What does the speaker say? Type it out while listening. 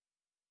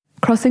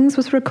Crossings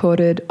was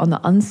recorded on the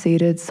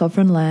unceded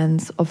sovereign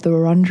lands of the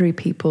Wurundjeri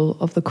people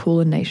of the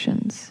Kulin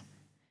Nations.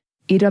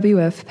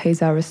 EWF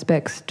pays our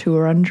respects to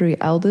Wurundjeri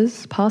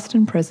elders, past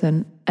and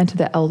present, and to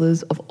the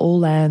elders of all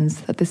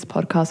lands that this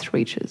podcast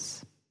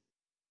reaches.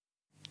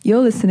 You're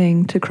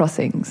listening to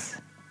Crossings,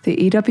 the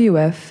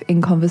EWF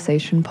in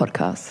Conversation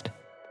podcast.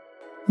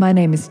 My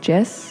name is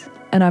Jess,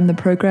 and I'm the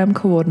program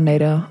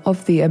coordinator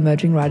of the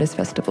Emerging Writers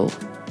Festival.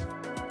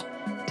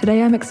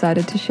 Today I'm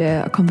excited to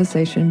share a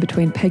conversation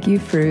between Peggy,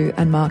 Frew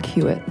and Mark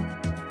Hewitt.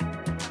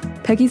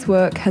 Peggy's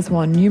work has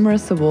won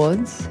numerous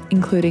awards,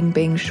 including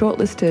being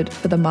shortlisted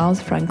for the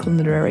Miles Franklin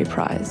Literary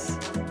Prize.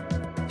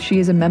 She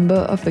is a member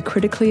of the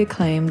critically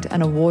acclaimed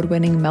and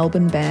award-winning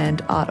Melbourne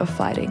band Art of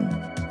Fighting.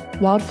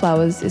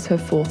 Wildflowers is her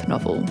fourth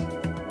novel.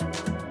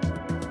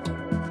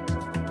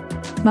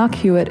 Mark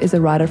Hewitt is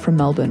a writer from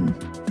Melbourne.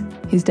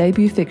 His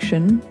debut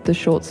fiction, the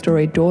short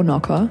story Door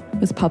Knocker,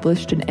 was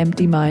published in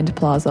Empty Mind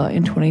Plaza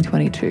in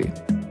 2022.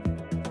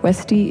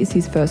 Westie is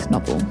his first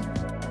novel.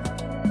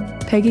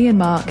 Peggy and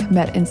Mark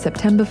met in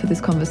September for this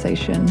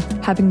conversation,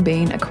 having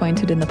been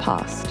acquainted in the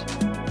past.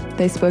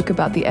 They spoke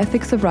about the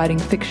ethics of writing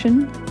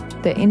fiction,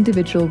 their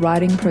individual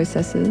writing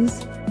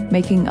processes,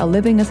 making a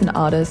living as an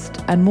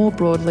artist, and more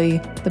broadly,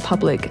 the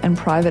public and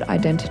private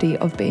identity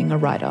of being a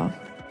writer.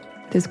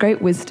 There's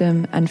great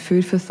wisdom and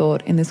food for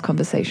thought in this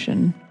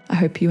conversation. I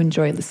hope you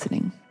enjoy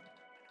listening.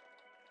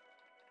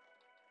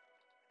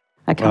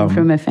 I come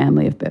from a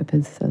family of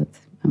burpers, so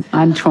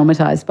I'm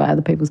traumatised by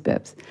other people's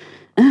burps.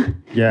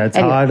 Yeah, it's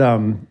anyway. hard.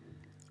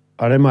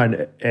 I don't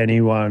mind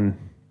anyone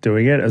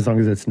doing it as long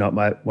as it's not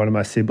one of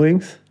my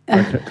siblings,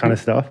 that kind of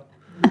stuff.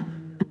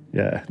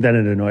 Yeah, then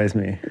it annoys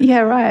me. Yeah,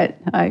 right.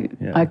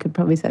 I could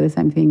probably say the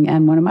same thing,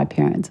 and one of my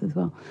parents as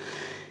well.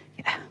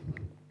 Yeah.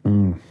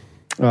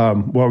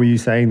 What were you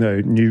saying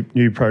though?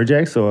 New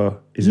projects, or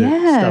is it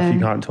stuff you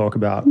can't talk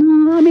about?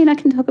 No, I mean I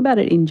can talk about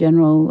it in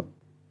general.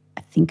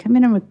 I think I'm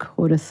going to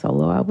record a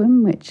solo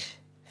album, which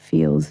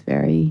feels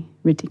very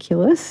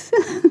ridiculous.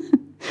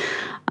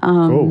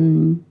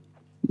 Cool.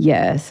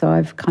 Yeah, so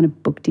I've kind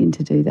of booked in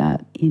to do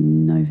that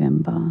in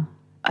November.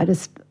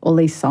 All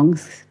these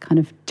songs kind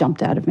of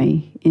jumped out of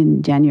me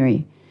in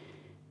January.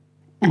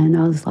 And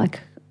I was like,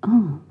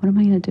 oh, what am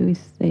I going to do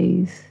with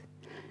these?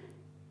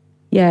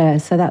 Yeah,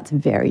 so that's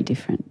very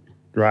different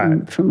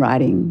from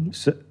writing.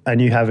 So,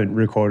 and you haven't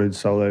recorded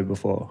solo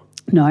before?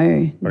 No.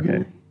 Okay.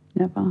 No,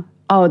 never.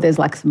 Oh, there's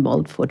like some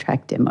old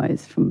 4-track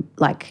demos from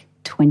like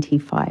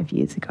 25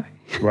 years ago.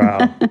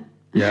 Wow.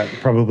 Yeah,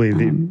 probably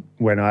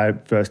when I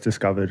first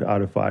discovered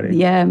Art of Fighting.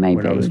 Yeah, maybe.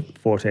 When I was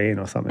 14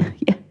 or something.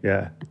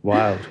 Yeah,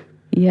 wild.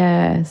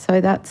 Yeah,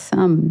 so that's,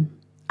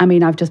 I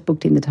mean, I've just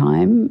booked in the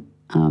time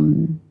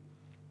and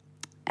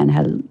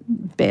had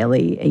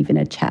barely even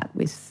a chat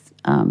with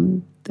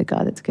the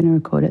guy that's going to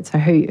record it. So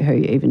who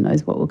even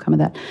knows what will come of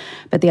that.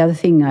 But the other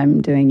thing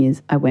I'm doing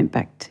is I went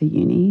back to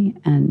uni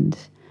and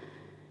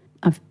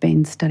I've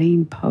been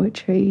studying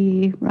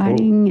poetry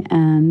writing,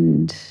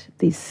 and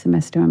this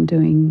semester I'm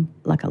doing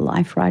like a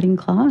life writing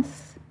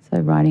class,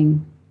 so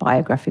writing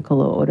biographical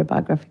or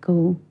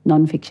autobiographical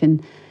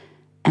nonfiction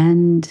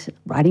and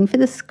writing for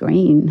the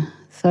screen.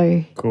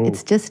 So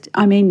It's just,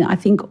 I mean, I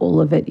think all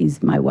of it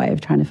is my way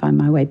of trying to find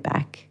my way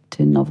back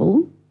to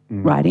novel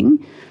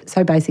writing.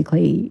 So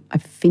basically I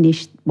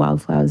finished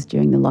Wildflowers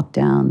during the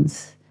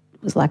lockdowns.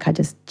 It was like I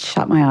just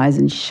shut my eyes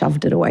and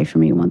shoved it away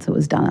from me once it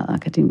was done.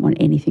 Like I didn't want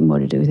anything more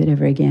to do with it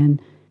ever again.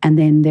 And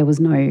then there was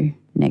no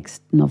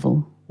next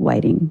novel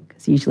waiting,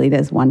 because usually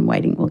there's one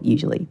waiting, well,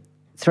 usually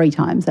 3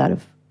 times out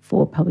of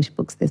 4 published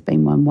books, there's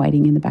been one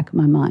waiting in the back of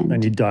my mind.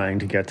 And you're dying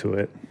to get to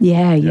it.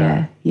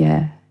 Yeah.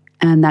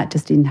 And that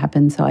just didn't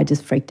happen, so I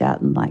just freaked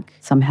out and like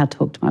somehow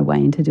talked my way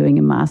into doing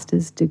a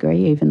master's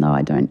degree, even though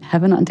I don't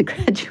have an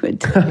undergraduate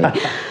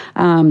degree.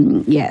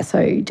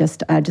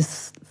 So I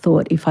just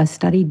thought if I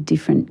studied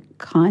different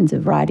kinds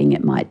of writing,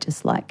 it might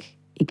just like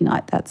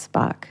ignite that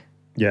spark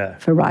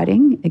for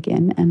writing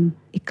again, and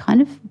it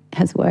kind of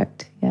has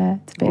worked. Yeah,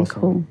 it's been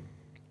cool.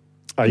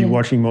 Are you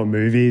watching more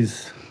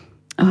movies?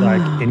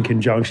 Like in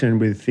conjunction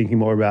with thinking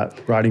more about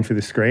writing for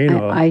the screen?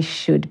 Or? I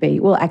should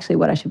be. Well, actually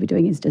what I should be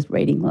doing is just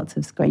reading lots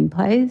of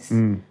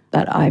screenplays.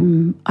 But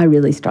I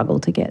really struggle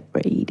to get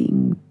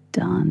reading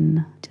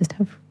done. Just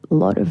have a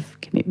lot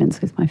of commitments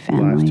with my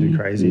family. Life's too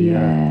crazy,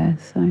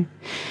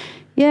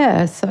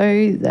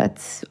 So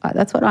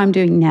that's what I'm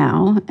doing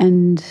now,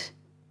 and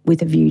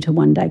with a view to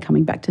one day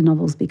coming back to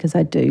novels, because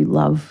I do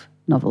love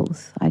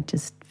novels. I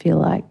just feel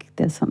like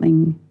there's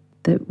something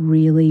that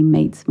really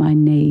meets my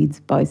needs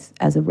both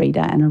as a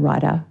reader and a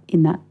writer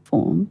in that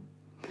form.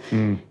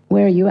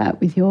 Where are you at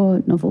with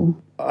your novel?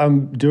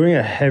 I'm doing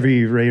a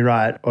heavy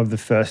rewrite of the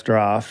first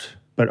draft,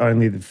 but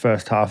only the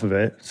first half of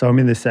it. So I'm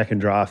in the second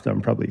draft.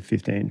 I'm probably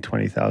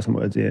 20,000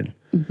 words in.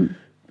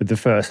 But the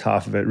first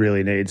half of it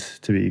really needs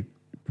to be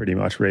pretty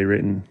much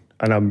rewritten.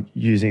 And I'm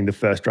using the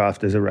first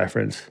draft as a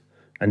reference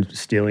and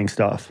stealing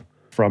stuff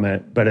from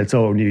it. But it's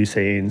all new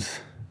scenes,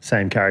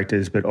 same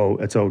characters, but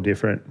it's all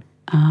different.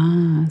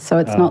 So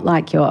it's not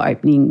like you're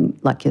opening,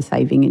 like you're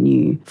saving a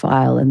new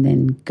file and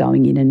then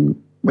going in and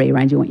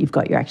rearranging what you've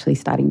got. You're actually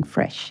starting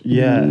fresh in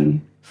a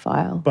new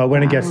file. But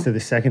when it gets to the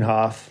second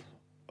half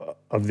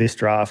of this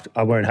draft,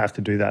 I won't have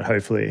to do that,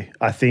 hopefully.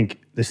 I think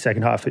the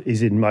second half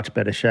is in much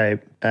better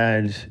shape.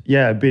 And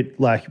yeah, a bit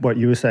like what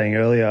you were saying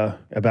earlier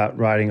about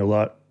writing a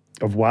lot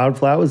of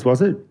wildflowers,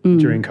 was it,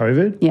 during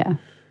COVID? Yeah.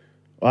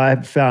 I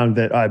found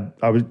that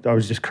I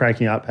was just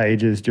cranking out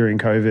pages during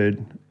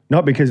COVID,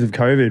 not because of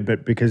COVID,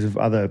 but because of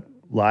other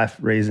life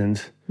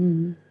reasons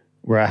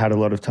where I had a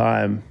lot of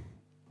time.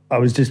 I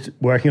was just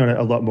working on it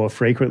a lot more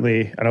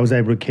frequently, and I was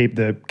able to keep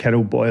the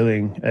kettle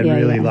boiling and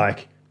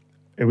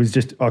it was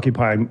just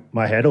occupying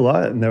my head a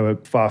lot, and there were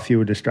far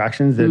fewer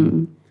distractions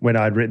than when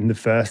I'd written the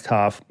first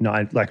half,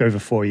 over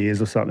 4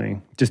 years or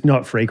something, just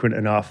not frequent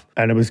enough.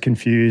 And it was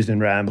confused and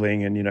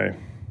rambling, and,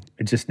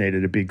 it just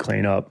needed a big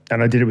cleanup.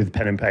 And I did it with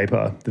pen and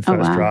paper, the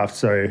first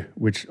draft,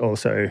 which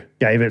also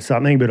gave it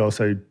something, but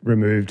also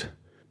removed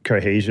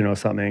cohesion or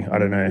something. I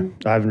don't know.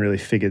 I haven't really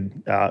figured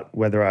out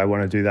whether I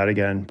want to do that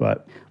again.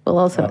 But well,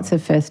 also it's a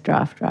first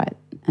draft, right?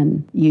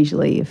 And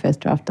usually a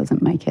first draft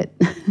doesn't make it.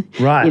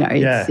 Right.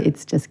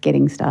 It's just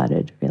getting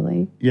started,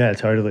 really. Yeah,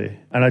 totally.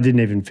 And I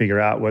didn't even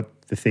figure out what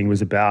the thing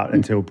was about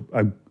until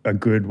a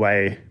good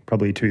way,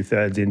 probably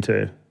 2/3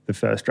 into the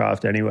first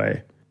draft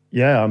anyway.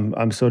 Yeah,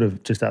 I'm sort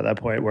of just at that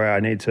point where I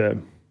need to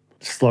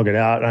slog it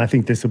out, and I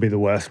think this will be the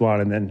worst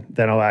one, and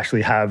then I'll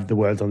actually have the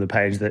words on the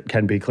page that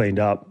can be cleaned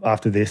up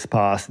after this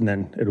pass, and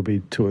then it'll be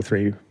 2 or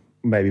 3,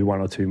 maybe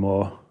 1 or 2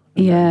 more.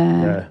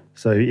 Yeah.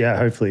 So yeah,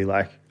 hopefully,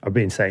 I've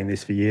been saying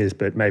this for years,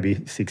 but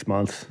maybe 6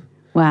 months.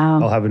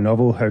 Wow. I'll have a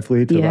novel,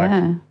 hopefully,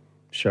 to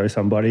show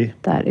somebody.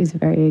 That is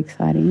very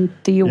exciting.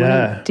 Do you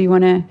want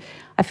to?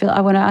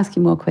 I want to ask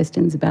you more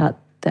questions about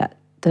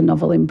the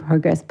novel in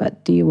progress,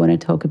 but do you want to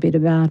talk a bit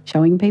about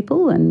showing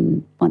people,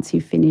 and once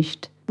you've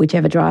finished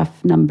whichever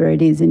draft number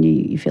it is and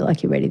you feel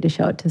like you're ready to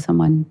show it to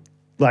someone?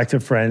 Like to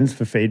friends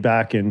for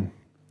feedback and...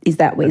 Is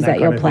that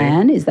your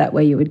plan? Is that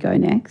where you would go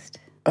next?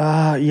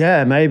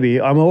 Yeah, maybe.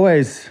 I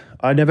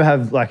never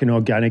have an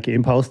organic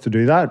impulse to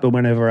do that, but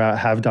whenever I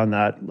have done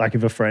that,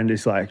 if a friend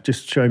is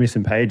just show me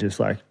some pages,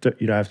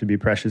 you don't have to be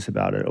precious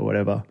about it or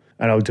whatever,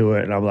 and I'll do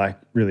it, and I'm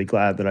really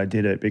glad that I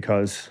did it,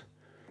 because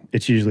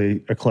it's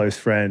usually a close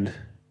friend.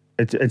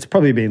 It's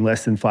probably been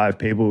less than 5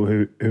 people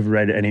who've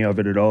read any of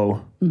it at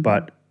all,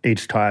 but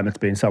each time it's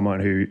been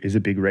someone who is a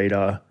big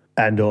reader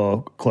and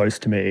or close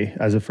to me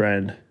as a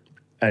friend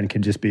and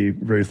can just be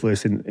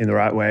ruthless in the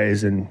right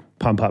ways and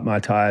pump up my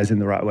tires in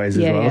the right ways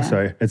as well. Yeah.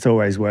 So it's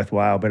always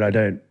worthwhile, but I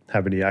don't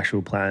have any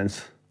actual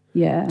plans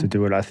to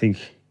do it. I think,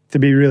 to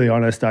be really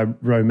honest, I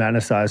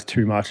romanticize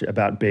too much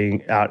about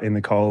being out in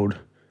the cold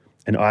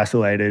and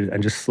isolated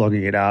and just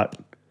slogging it out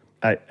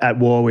at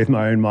war with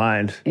my own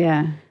mind,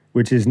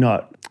 which is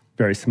not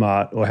very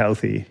smart or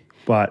healthy,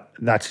 but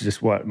that's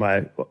just what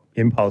my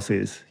impulse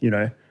is,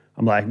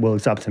 I'm well,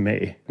 it's up to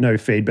me. No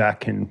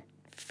feedback can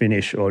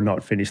finish or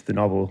not finish the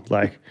novel.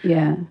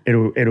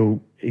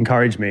 It'll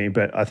encourage me,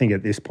 but I think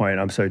at this point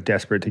I'm so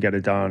desperate to get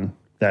it done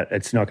that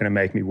it's not going to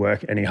make me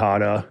work any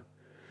harder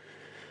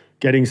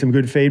getting some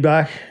good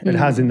feedback. It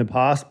has in the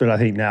past, but I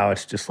think now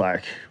it's just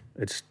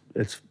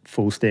it's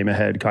full steam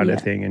ahead kind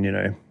of thing,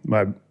 and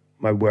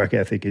my work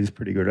ethic is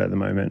pretty good at the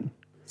moment.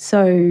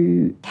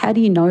 So how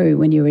do you know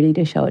when you're ready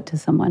to show it to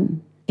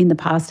someone? In the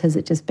past, has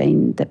it just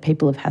been that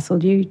people have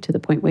hassled you to the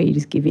point where you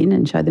just give in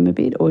and show them a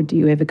bit? Or do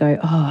you ever go,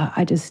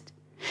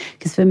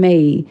 because for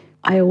me,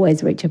 I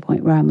always reach a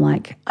point where I'm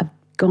I've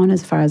gone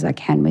as far as I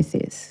can with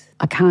this.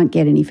 I can't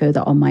get any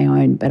further on my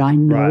own, but I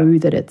know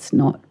that it's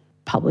not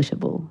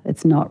publishable.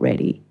 It's not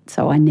ready.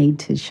 So I need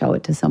to show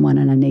it to someone,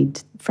 and I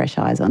need fresh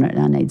eyes on it,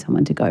 and I need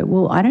someone to go,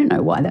 well, I don't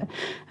know why that.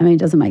 It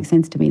doesn't make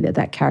sense to me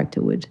that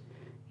character would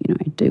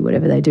do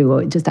whatever they do,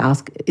 or just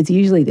ask. It's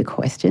usually the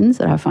questions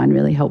that I find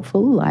really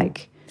helpful,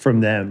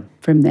 from them.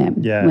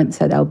 Yeah.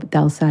 So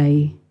they'll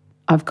say,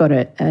 I've got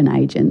an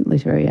agent,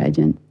 literary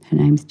agent. Her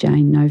name's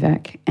Jane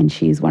Novak, and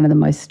she's one of the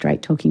most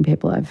straight-talking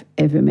people I've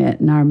ever met.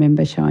 And I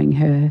remember showing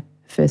her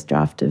first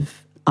draft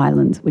of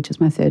Islands, which is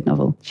my 3rd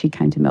novel. She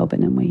came to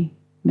Melbourne and we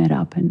met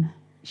up, and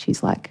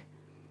she's like,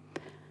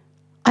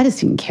 I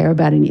just didn't care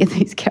about any of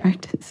these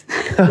characters.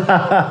 And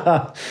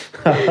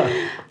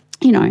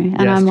yes,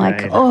 I'm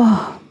like,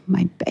 oh,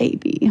 my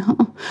baby.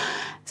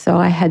 So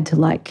I had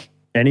to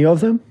Any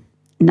of them?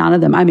 None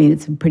of them.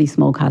 It's a pretty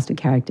small cast of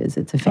characters.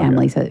 It's a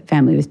family, so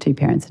family with 2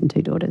 parents and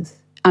 2 daughters.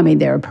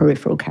 There are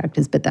peripheral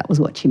characters, but that was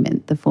what she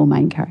meant, the 4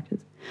 main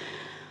characters.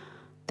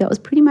 That was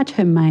pretty much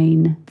her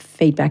main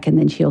feedback. And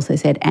then she also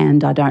said,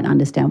 and I don't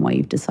understand why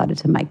you've decided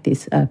to make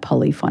this a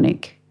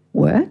polyphonic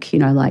work,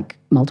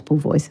 multiple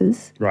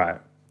voices. Right.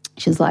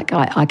 She's like,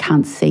 I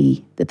can't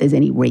see that there's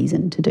any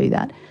reason to do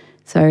that.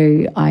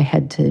 So I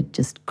had to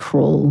just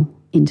crawl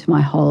into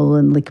my hole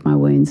and lick my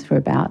wounds for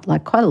about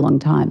quite a long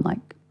time,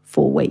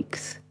 4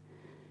 weeks.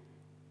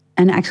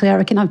 And actually, I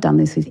reckon I've done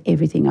this with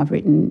everything I've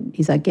written,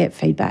 is I get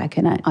feedback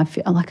and I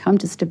feel like I'm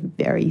just a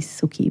very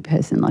sooky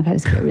person. I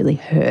just get really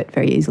hurt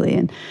very easily.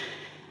 And,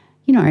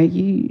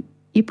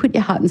 you put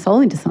your heart and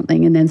soul into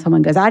something, and then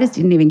someone goes, I just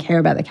didn't even care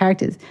about the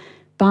characters.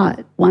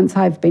 But once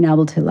I've been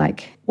able to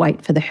like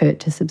wait for the hurt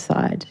to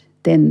subside,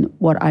 then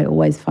what I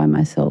always find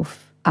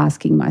myself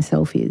asking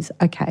myself is,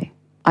 okay,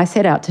 I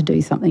set out to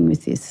do something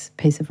with this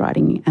piece of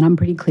writing and I'm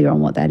pretty clear on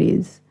what that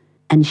is.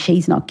 And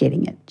she's not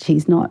getting it.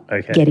 She's not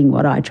getting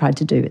what I tried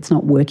to do. It's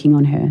not working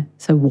on her.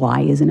 So why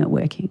isn't it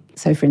working?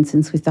 So, for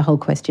instance, with the whole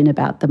question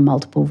about the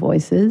multiple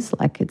voices,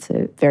 like it's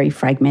a very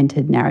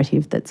fragmented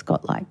narrative that's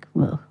got like,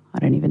 well, I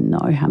don't even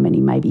know how many,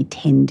 maybe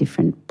 10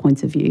 different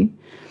points of view.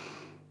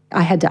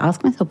 I had to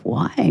ask myself,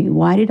 why?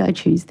 Why did I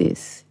choose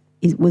this?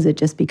 Was it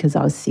just because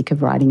I was sick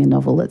of writing a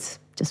novel that's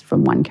just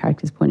from one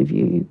character's point of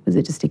view? Was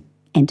it just to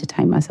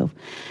entertain myself?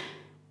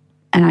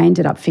 And I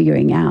ended up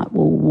figuring out,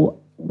 well,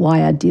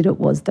 why I did it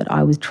was that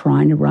I was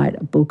trying to write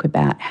a book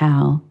about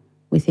how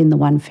within the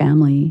one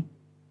family,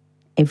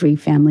 every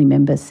family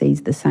member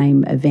sees the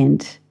same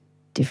event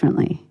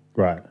differently.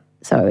 Right.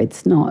 So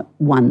it's not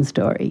one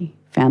story.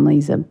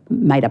 Families are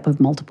made up of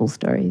multiple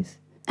stories.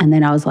 And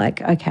then I was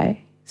like,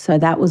 okay, so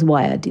that was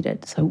why I did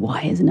it. So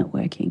why isn't it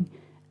working?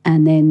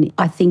 And then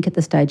I think at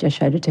the stage I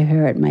showed it to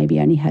her, it maybe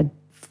only had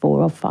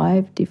 4 or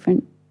 5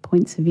 different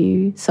points of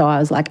view. So I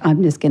was like,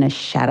 I'm just going to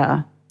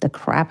shatter the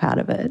crap out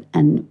of it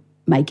and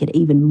make it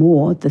even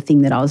more the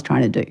thing that I was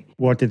trying to do.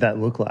 What did that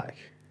look like?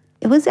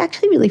 It was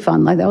actually really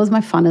fun. Like that was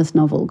my funnest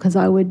novel because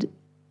I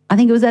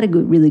think it was at a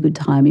really good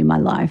time in my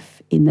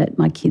life in that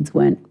my kids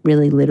weren't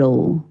really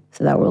little,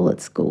 so they were all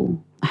at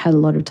school. I had a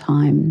lot of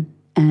time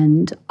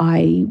and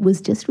I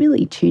was just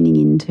really tuning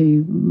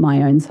into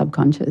my own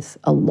subconscious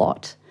a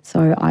lot.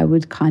 So I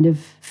would kind of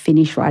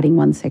finish writing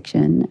one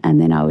section and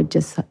then I would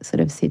just sort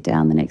of sit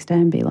down the next day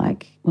and be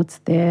like, what's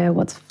there?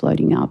 What's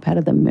floating up out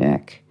of the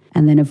murk?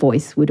 And then a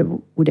voice would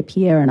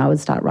appear and I would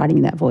start writing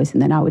in that voice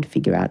and then I would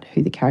figure out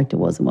who the character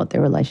was and what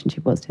their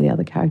relationship was to the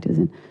other characters.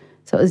 And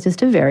so it was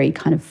just a very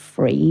kind of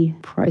free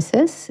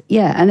process.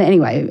 Yeah, and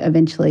anyway,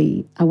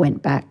 eventually I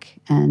went back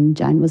and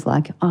Jane was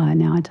like, oh,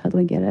 now I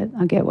totally get it.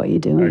 I get what you're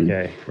doing.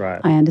 Okay,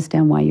 right. I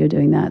understand why you're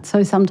doing that.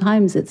 So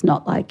sometimes it's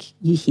not like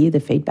you hear the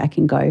feedback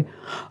and go,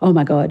 oh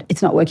my God,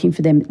 it's not working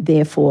for them,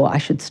 therefore I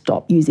should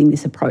stop using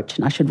this approach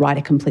and I should write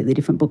a completely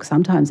different book.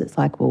 Sometimes it's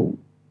like, well,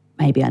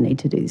 maybe I need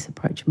to do this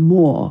approach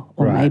more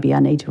or maybe I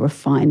need to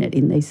refine it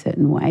in these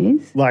certain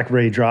ways. Like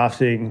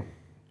redrafting,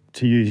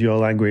 to use your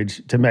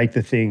language, to make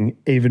the thing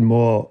even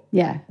more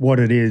what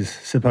it is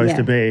supposed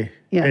to be.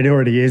 Yeah. It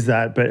already is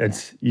that,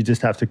 but you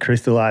just have to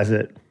crystallize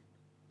it.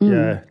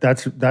 Yeah,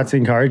 that's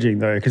encouraging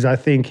though, because I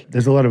think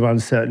there's a lot of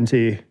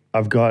uncertainty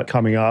I've got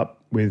coming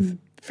up with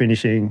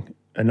finishing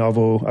a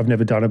novel. I've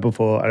never done it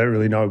before. I don't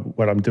really know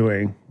what I'm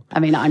doing.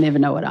 I mean, I never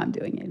know what I'm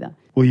doing either.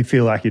 Well, you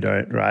feel like you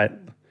don't, right?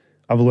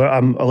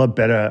 I'm a lot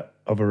better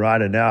of a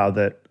writer now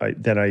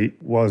than I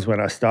was when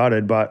I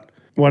started. But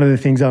one of the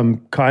things I'm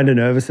kind of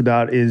nervous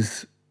about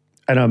is,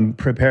 and I'm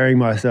preparing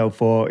myself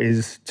for,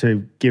 is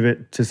to give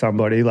it to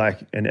somebody like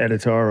an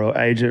editor or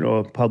agent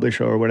or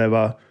publisher or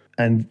whatever,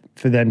 and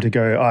for them to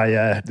go, oh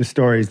yeah, the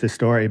story is the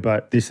story,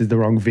 but this is the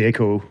wrong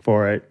vehicle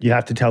for it. You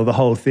have to tell the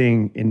whole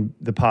thing in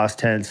the past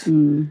tense,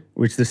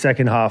 which the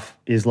second half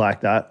is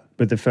like that,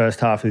 but the first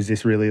half is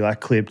this really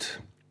like clipped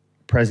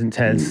present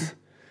tense.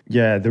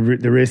 Yeah, the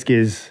risk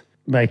is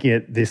making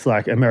it this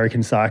like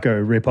American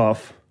Psycho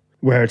ripoff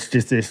where it's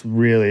just this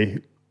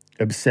really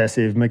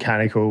obsessive,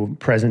 mechanical,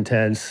 present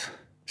tense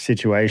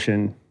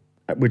situation,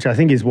 which I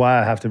think is why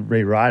I have to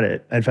rewrite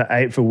it.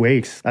 And for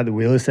weeks at the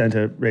Wheeler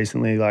Centre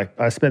recently, like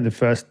I spent the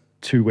first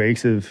 2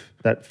 weeks of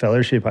that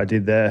fellowship I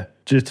did there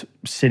just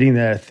sitting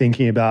there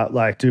thinking about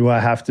like, do I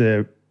have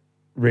to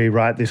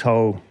rewrite this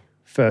whole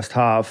first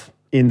half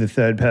in the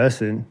third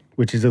person,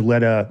 which is a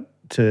letter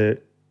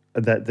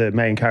that the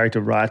main character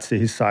writes to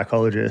his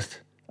psychologist,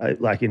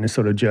 like in a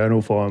sort of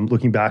journal form,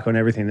 looking back on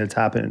everything that's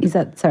happened. Is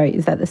that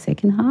the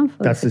second half?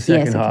 That's the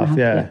second half,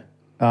 yeah.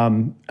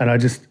 And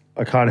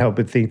I can't help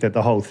but think that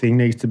the whole thing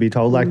needs to be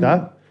told like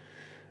that.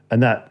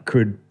 And that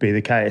could be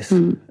the case,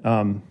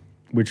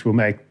 which will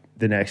make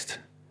the next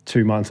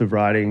 2 months of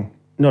writing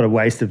not a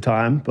waste of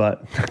time,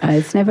 but...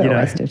 it's never a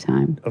waste of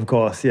time. Of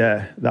course,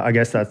 yeah. I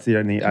guess that's the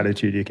only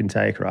attitude you can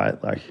take,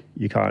 right? Like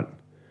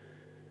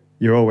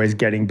you're always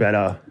getting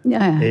better.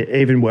 Yeah.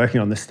 Even working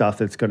on the stuff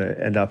that's going to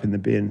end up in the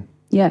bin.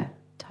 Yeah,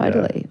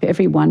 totally. For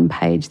every 1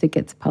 page that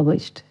gets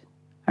published,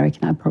 I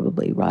reckon I'd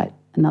probably write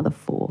another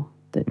 4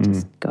 that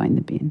just go in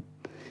the bin.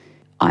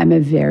 I'm a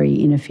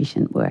very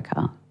inefficient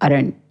worker. I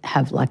don't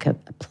have like a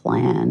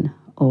plan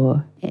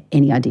or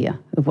any idea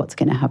of what's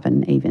going to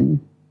happen even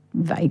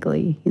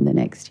vaguely in the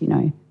next,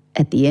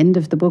 at the end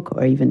of the book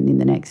or even in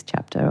the next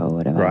chapter or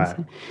whatever. Right.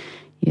 So,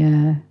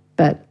 yeah,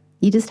 but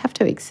you just have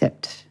to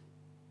accept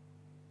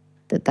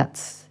that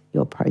that's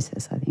your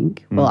process, I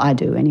think. Well, I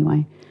do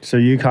anyway. So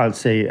you can't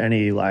see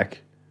any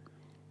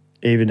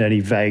even any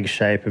vague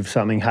shape of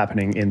something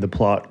happening in the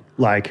plot,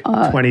 like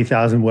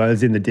 20,000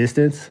 words in the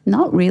distance?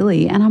 Not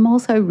really. And I'm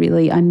also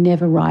I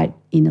never write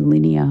in a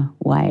linear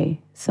way.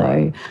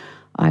 So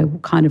I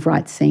kind of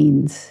write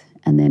scenes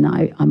and then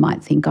I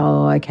might think,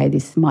 oh, okay,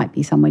 this might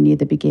be somewhere near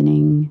the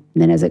beginning.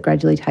 And then as it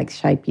gradually takes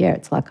shape,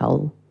 it's like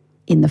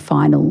in the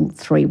final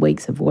 3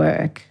 weeks of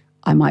work,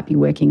 I might be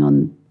working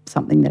on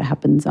something that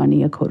happens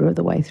only a quarter of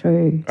the way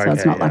through. So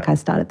it's not like I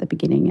start at the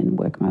beginning and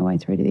work my way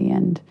through to the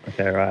end.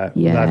 Okay, right.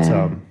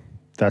 Yeah.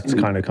 That's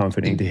kind of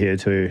comforting to hear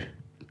too,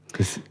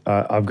 because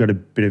I've got a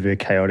bit of a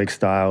chaotic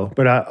style.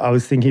 But I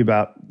was thinking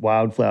about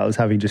Wildflowers,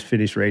 having just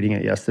finished reading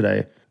it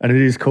yesterday. And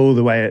it is cool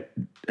the way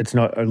it's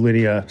not a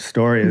linear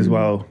story as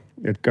well.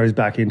 It goes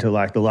back into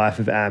like the life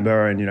of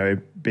Amber and, you know,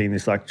 being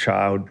this like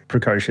child,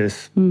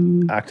 precocious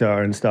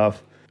actor and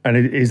stuff. And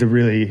it is a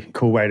really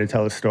cool way to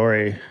tell a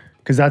story.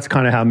 Because that's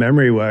kind of how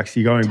memory works.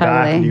 You're going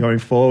back and you're going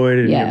forward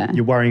and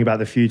you're worrying about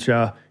the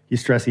future. You're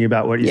stressing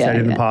about what you said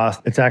in the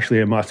past. It's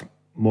actually a much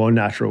more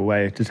natural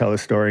way to tell a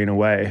story in a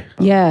way.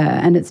 Yeah,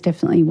 and it's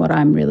definitely what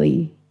I'm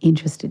really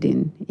interested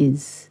in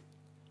is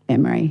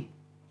memory.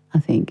 I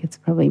think it's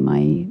probably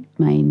my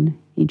main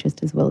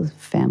interest, as well as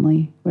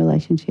family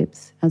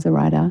relationships as a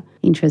writer.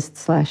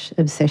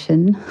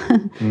 Interest/obsession.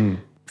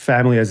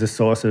 Family as a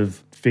source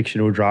of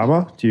fictional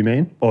drama, do you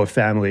mean? Or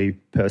family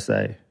per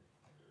se?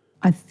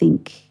 I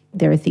think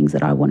there are things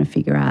that I want to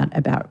figure out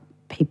about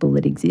people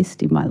that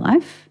exist in my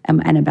life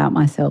and about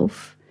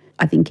myself.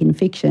 I think in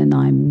fiction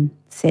I'm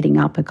setting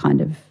up a kind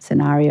of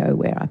scenario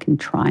where I can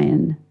try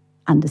and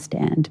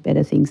understand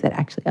better things that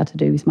actually are to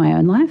do with my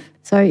own life.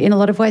 So in a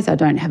lot of ways I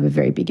don't have a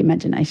very big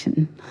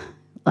imagination.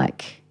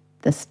 Like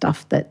the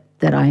stuff that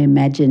I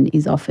imagine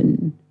is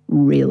often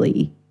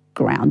really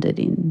grounded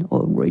in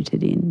or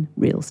rooted in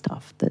real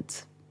stuff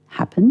that's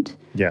happened.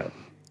 Yeah.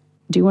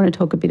 Do you want to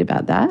talk a bit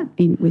about that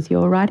with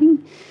your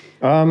writing?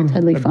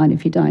 Totally fine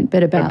if you don't,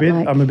 but about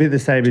I'm a bit the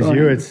same drawing.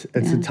 as you.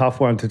 It's a tough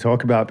one to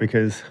talk about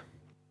because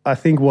I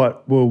think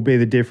what will be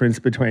the difference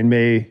between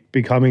me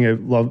becoming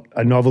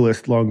a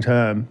novelist long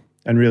term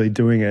and really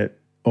doing it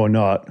or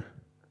not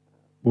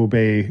will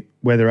be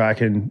whether I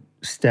can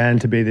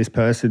stand to be this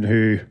person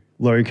who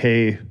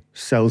low-key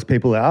sells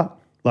people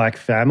out, like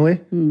family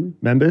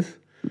members,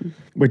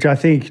 which I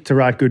think to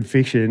write good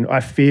fiction, I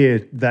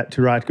fear that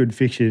to write good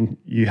fiction,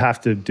 you have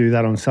to do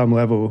that on some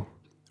level,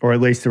 or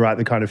at least to write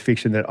the kind of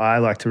fiction that I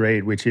like to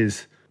read, which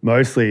is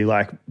mostly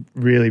like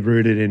really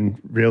rooted in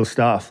real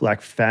stuff,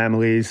 like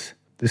families,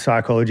 the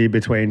psychology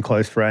between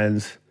close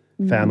friends,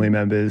 family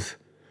members.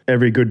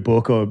 Every good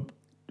book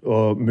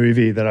or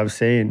movie that I've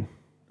seen,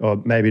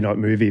 or maybe not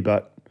movie,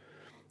 but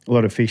a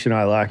lot of fiction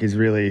I like is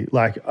really,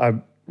 like I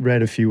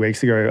read a few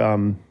weeks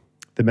ago,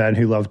 The Man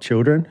Who Loved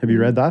Children. Have you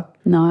read that?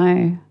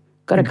 No.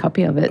 Got a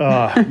copy of it.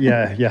 Oh,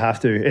 yeah, you have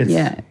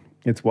to.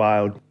 It's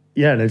wild.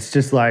 Yeah, and it's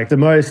just like the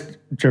most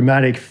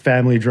dramatic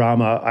family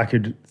drama I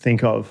could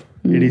think of.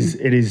 It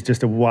is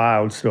just a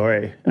wild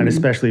story, and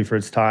especially for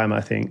its time,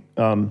 I think.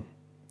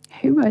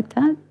 Who wrote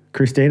that?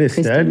 Christina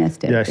Stead.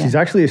 Yeah, she's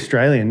actually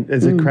Australian.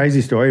 There's a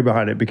crazy story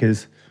behind it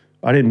because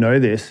I didn't know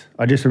this.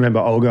 I just remember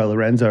Olga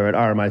Lorenzo at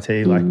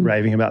RMIT like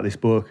raving about this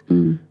book.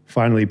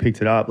 Finally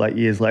picked it up like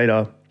years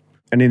later.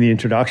 And in the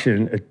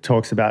introduction, it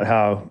talks about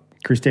how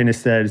Christina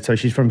Stead, so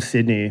she's from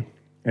Sydney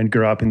and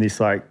grew up in this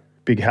like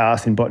big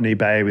house in Botany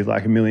Bay with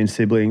like 1 million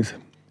siblings.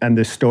 And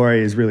the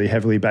story is really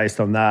heavily based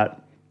on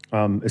that,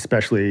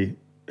 especially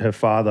her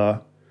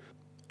father.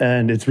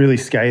 And it's really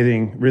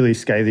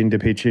scathing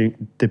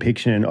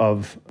depiction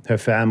of her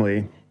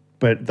family.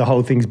 But the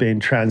whole thing's been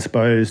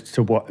transposed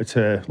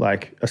to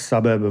like a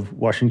suburb of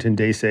Washington,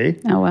 D.C.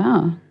 Oh,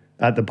 wow.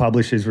 At the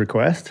publisher's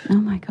request. Oh,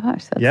 my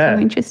gosh. That's so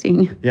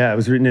interesting. Yeah, it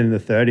was written in the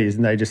 30s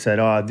and they just said,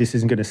 this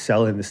isn't going to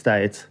sell in the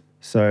States.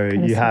 So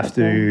you have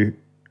to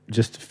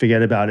just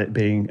forget about it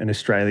being an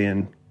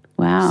Australian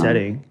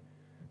setting.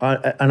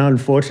 An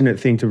unfortunate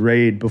thing to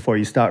read before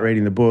you start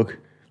reading the book.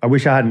 I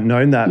wish I hadn't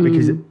known that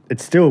because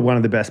it's still one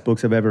of the best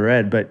books I've ever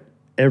read, but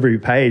every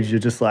page you're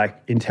just like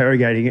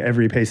interrogating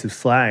every piece of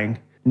slang,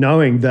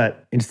 knowing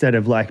that instead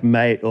of like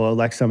mate or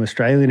like some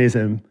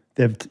Australianism,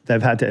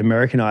 they've had to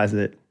Americanize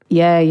it.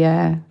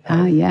 Yeah.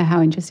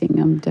 How interesting.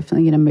 I'm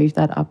definitely going to move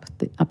that up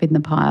in the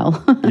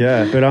pile.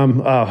 Yeah, but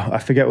I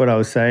forget what I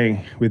was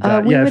saying with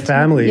that.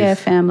 Families.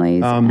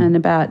 Families and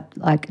about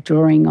like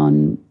drawing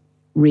on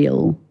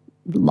real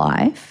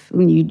life.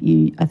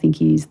 When I think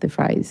you used the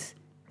phrase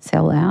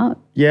sell out.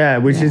 Yeah,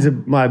 which is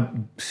my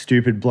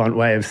stupid blunt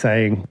way of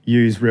saying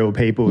use real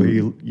people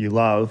who you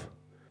love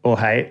or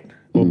hate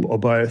or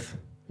both.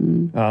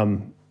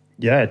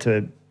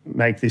 To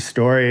make this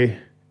story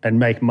and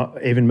make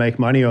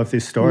money off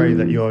this story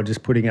that you're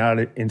just putting out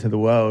into the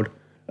world.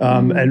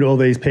 And all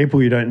these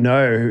people you don't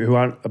know who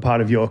aren't a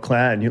part of your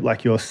clan,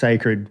 like your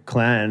sacred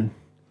clan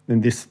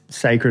and this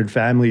sacred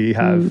family you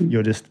have,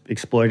 you're just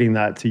exploiting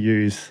that to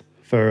use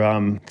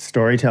for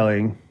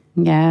storytelling.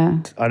 Yeah.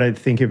 I don't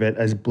think of it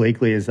as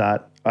bleakly as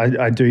that.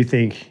 I do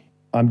think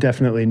I'm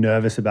definitely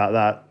nervous about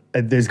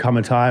that. There's come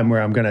a time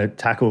where I'm going to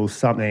tackle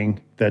something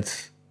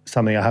that's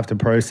something I have to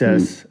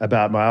process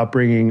about my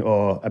upbringing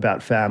or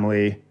about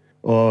family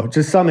or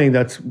just something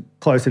that's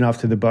close enough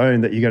to the bone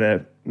that you're going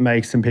to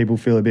make some people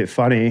feel a bit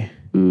funny.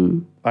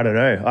 I don't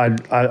know.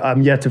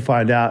 I'm yet to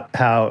find out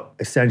how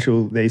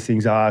essential these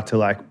things are to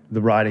like the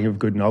writing of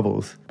good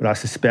novels, but I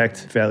suspect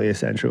fairly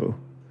essential.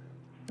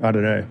 I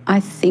don't know.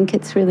 I think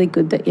it's really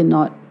good that you're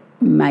not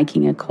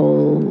making a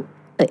call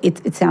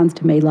it sounds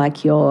to me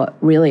like you're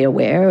really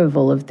aware of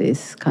all of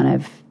this kind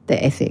of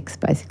the ethics,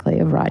 basically,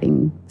 of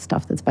writing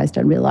stuff that's based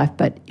on real life,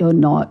 but you're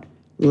not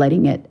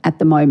letting it, at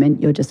the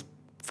moment, you're just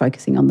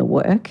focusing on the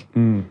work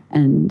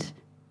and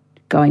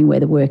going where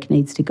the work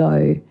needs to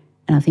go.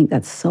 And I think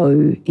that's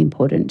so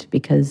important,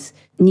 because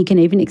you can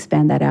even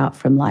expand that out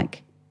from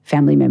like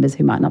family members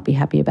who might not be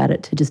happy about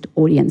it to just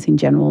audience in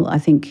general. I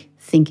think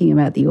thinking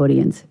about the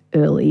audience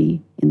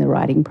early in the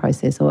writing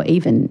process, or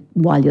even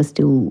while you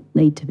still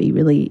need to be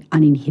really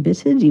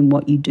uninhibited in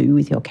what you do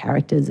with your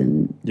characters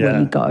and where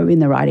you go in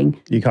the writing.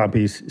 You can't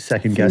be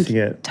second guessing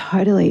it.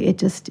 Totally.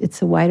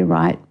 It's a way to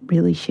write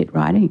really shit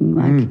writing.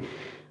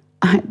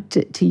 Like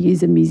to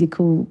use a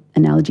musical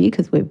analogy,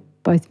 because we're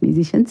both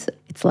musicians,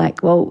 it's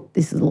like, well,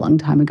 this is a long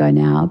time ago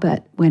now,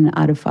 but when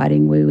Art of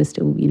Fighting, we were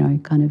still,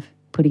 kind of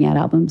putting out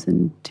albums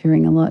and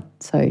touring a lot,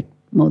 so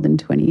more than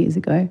 20 years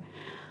ago.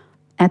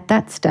 At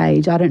that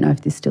stage, I don't know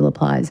if this still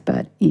applies,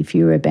 but if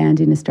you were a band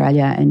in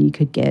Australia and you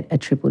could get a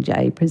Triple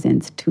J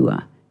Presents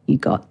tour, you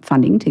got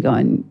funding to go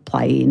and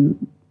play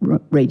in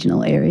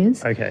regional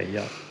areas. Okay,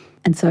 yeah.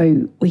 And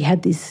so we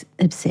had this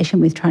obsession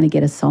with trying to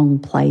get a song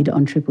played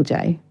on Triple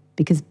J,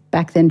 because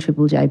back then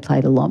Triple J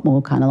played a lot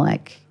more kind of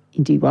like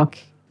indie rock.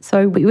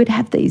 So we would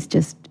have these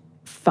just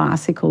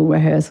farcical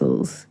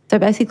rehearsals. So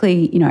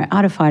basically,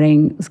 Art of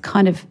Fighting was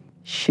kind of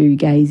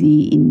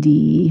shoegazy,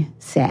 indie,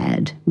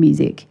 sad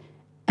music.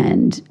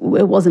 And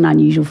it wasn't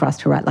unusual for us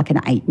to write like an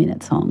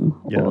 8-minute song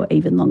or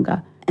even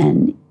longer.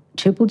 And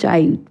Triple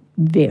J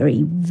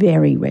very,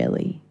 very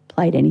rarely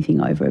played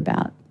anything over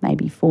about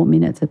maybe 4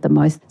 minutes at the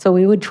most. So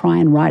we would try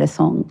and write a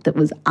song that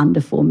was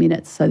under 4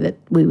 minutes so that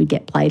we would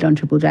get played on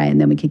Triple J, and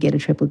then we could get a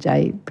Triple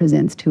J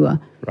Presents tour.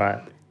 Right.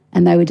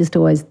 And they were just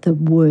always the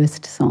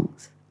worst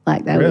songs.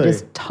 Like they were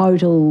just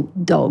total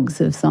dogs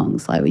of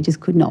songs. Like we just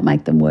could not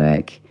make them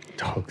work.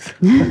 Dogs.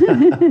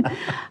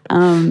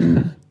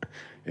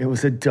 It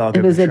was a dog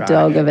of a track. It was a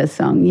dog of a a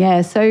song,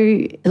 yeah. So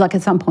like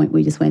at some point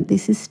we just went,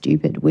 this is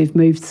stupid. We've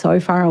moved so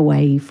far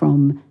away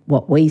from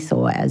what we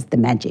saw as the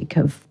magic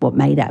of what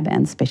made our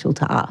band special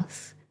to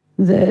us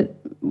that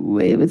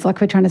it was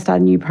like we're trying to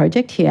start a new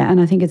project here. And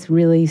I think it's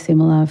really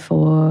similar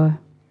for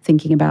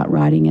thinking about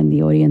writing and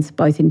the audience,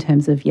 both in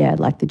terms of,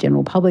 like the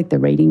general public, the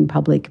reading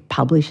public,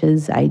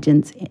 publishers,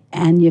 agents,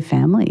 and your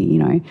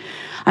family,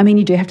 I mean,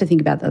 you do have to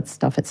think about that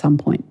stuff at some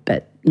point,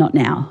 but not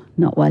now,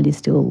 not while you're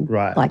still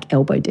like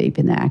elbow deep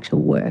in the actual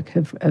work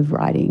of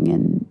writing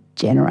and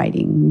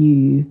generating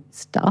new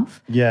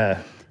stuff.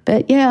 Yeah.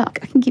 But I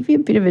can give you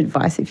a bit of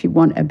advice if you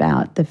want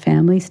about the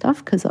family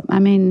stuff, because I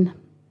mean...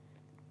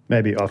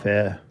 Maybe off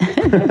air.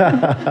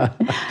 No,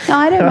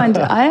 I don't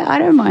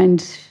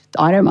mind.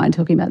 I don't mind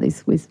talking about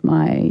this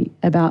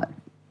about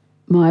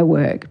my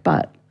work,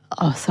 but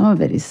some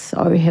of it is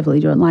so heavily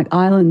drawn. Like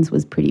Islands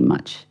was pretty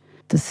much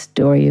the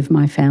story of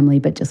my family,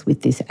 but just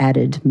with this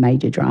added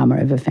major drama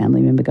of a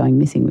family member going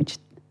missing, which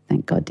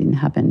thank God didn't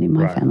happen in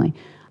my family.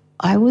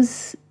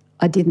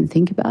 I didn't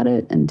think about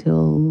it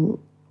until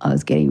I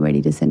was getting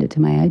ready to send it to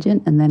my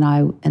agent, and then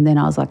I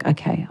was like,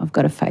 okay, I've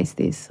got to face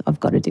this. I've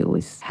got to deal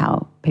with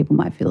how people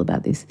might feel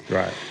about this.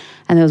 Right.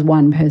 And there was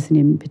one person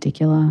in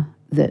particular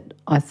that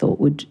I thought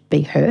would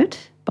be hurt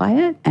by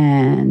it,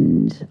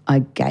 and I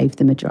gave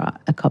them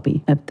a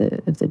copy of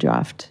the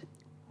draft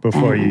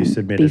before you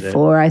submitted it.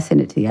 Before I sent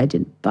it to the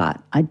agent,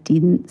 but I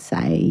didn't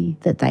say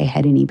that they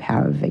had any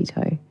power of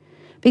veto,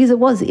 because it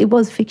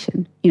was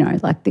fiction.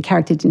 Like the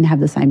character didn't have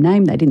the same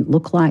name, they didn't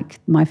look like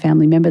my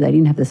family member, they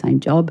didn't have the same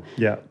job.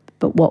 Yeah.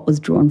 But what was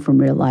drawn from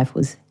real life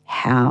was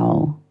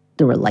how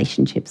the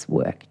relationships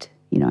worked,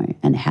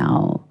 and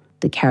how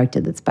the character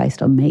that's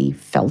based on me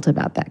felt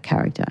about that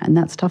character. And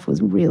that stuff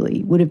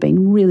would have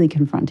been really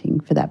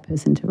confronting for that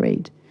person to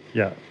read.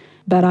 Yeah.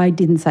 But I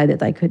didn't say that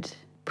they could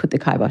put the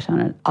kibosh on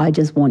it. I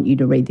just want you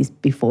to read this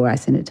before I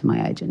send it to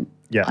my agent.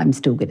 Yeah. I'm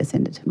still going to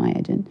send it to my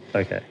agent.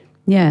 Okay.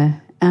 Yeah.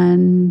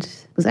 And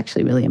it was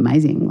actually really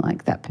amazing.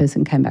 Like that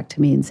person came back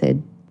to me and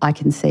said, I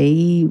can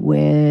see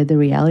where the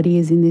reality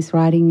is in this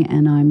writing,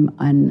 and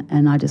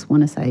I just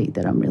want to say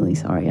that I'm really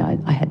sorry.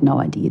 I had no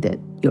idea that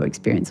your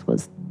experience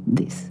was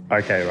this.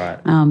 Okay, right.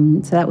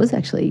 So that was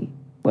actually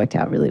worked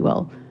out really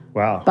well.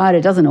 Wow. But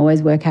it doesn't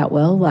always work out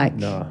well. Like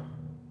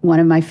one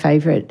of my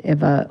favourite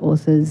ever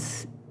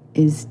authors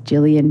is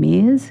Gillian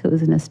Mears, who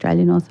was an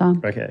Australian author.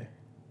 Okay.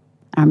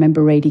 I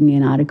remember reading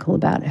an article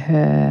about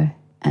her,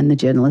 and the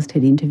journalist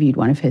had interviewed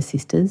one of her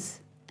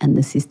sisters, and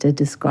the sister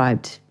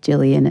described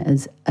Gillian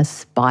as a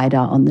spider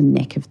on the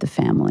neck of the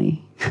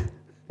family.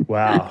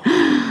 Wow.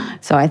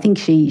 So I think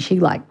she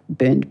like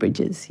burned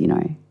bridges,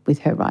 with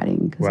her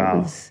writing.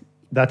 Wow.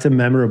 That's a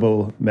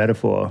memorable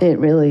metaphor. It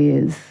really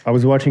is. I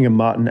was watching a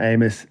Martin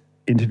Amis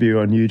interview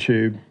on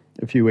YouTube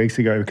a few weeks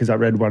ago because I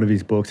read one of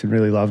his books and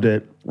really loved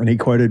it. And he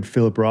quoted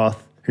Philip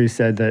Roth, who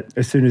said that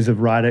as soon as a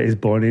writer is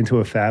born into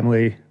a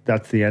family,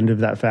 that's the end of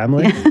that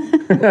family.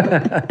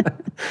 Yeah.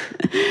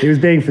 He was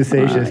being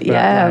facetious. But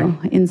yeah,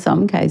 in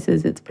some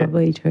cases it's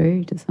probably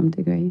true to some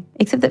degree.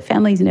 Except that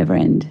families never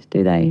end,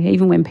 do they?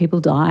 Even when people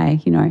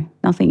die, you know,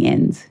 nothing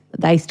ends.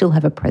 They still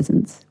have a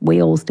presence.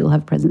 We all still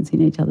have presence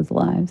in each other's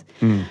lives.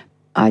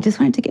 I just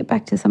wanted to get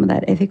back to some of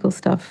that ethical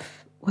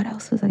stuff. What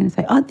else was I going to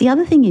say? Oh, the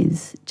other thing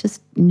is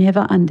just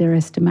never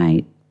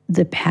underestimate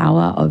the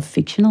power of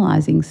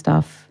fictionalising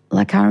stuff.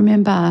 Like I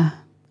remember,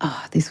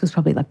 this was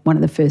probably like one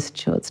of the first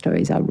short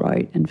stories I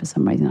wrote, and for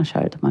some reason I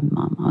showed it to my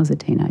mum. I was a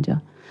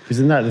teenager.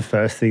 Isn't that the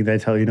first thing they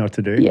tell you not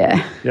to do?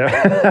 Yeah.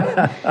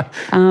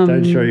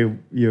 Don't show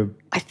your...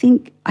 I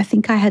think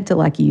I had to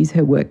like use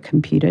her work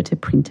computer to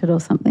print it or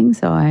something.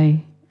 So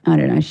I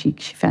don't know, she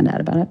found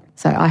out about it.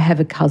 So I have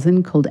a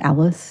cousin called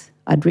Alice.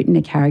 I'd written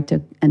a character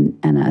and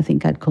I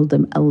think I'd called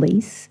them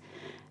Elise,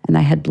 and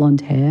they had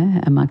blonde hair,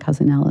 and my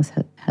cousin Alice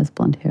has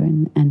blonde hair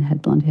and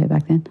had blonde hair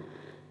back then.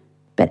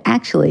 But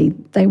actually,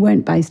 they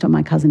weren't based on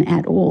my cousin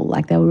at all.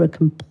 Like, they were a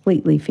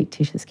completely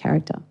fictitious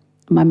character.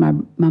 My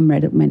mum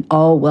read it and went,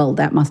 oh, well,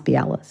 that must be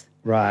Alice.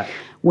 Right.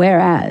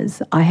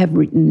 Whereas I have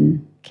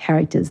written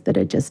characters that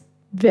are just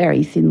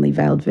very thinly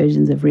veiled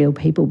versions of real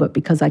people, but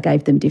because I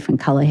gave them different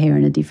colour hair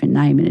and a different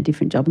name and a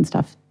different job and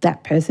stuff,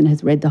 that person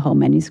has read the whole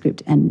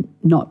manuscript and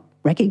not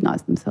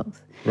recognised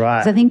themselves.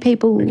 Right. So I think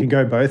people... It can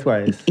go both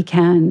ways. It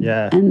can.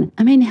 Yeah. And,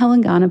 I mean,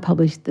 Helen Garner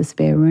published The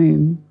Spare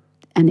Room,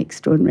 an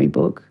extraordinary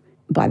book,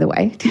 by the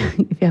way, if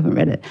you haven't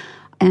read it.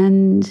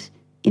 And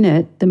in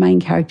it, the main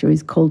character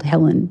is called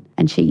Helen,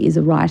 and she is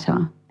a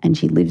writer, and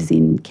she lives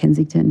in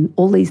Kensington.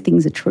 All these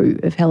things are true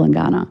of Helen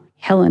Garner.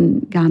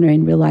 Helen Garner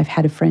in real life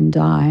had a friend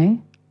die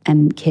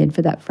and cared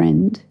for that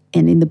friend.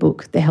 And in the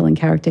book, the Helen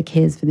character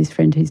cares for this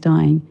friend who's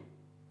dying.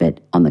 But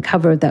on the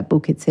cover of that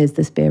book, it says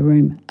The Spare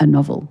Room, a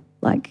novel.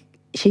 Like,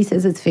 she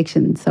says it's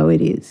fiction, so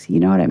it is. You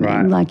know what I mean?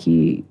 Right. Like,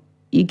 you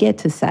get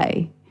to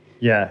say.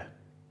 Yeah.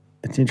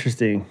 It's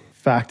interesting.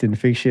 Fact and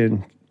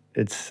fiction.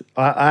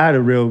 I had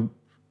a real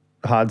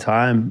hard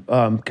time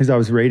because I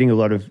was reading a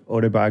lot of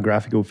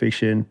autobiographical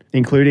fiction,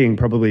 including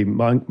probably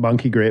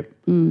Monkey Grip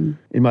in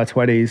my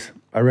 20s.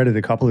 I read it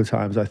a couple of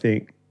times, I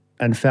think,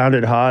 and found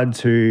it hard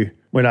to,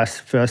 when I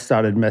first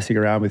started messing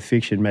around with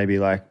fiction, maybe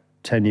like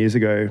 10 years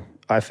ago,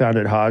 I found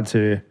it hard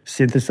to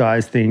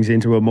synthesize things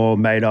into a more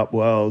made-up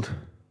world.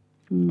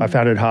 I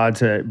found it hard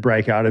to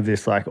break out of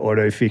this like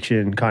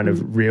auto-fiction kind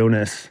of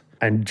realness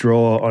and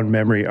draw on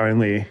memory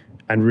only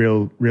and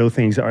real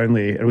things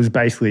only. It was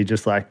basically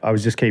just like I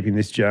was just keeping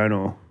this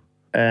journal.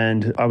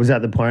 And I was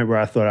at the point where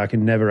I thought I could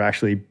never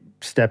actually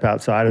step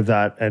outside of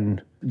that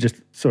and just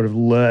sort of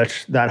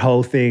lurch that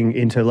whole thing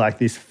into like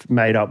this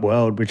made-up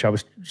world, which I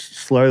was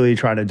slowly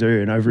trying to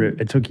do. And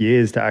it took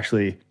years to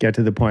actually get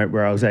to the point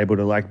where I was able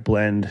to like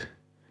blend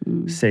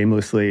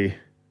seamlessly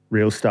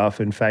real stuff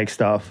and fake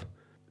stuff.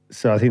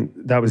 So I think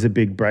that was a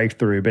big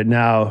breakthrough. But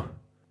now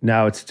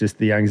it's just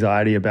the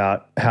anxiety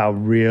about how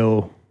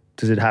real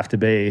does it have to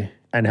be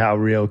and how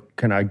real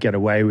can I get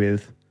away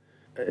with.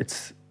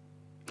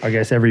 I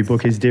guess every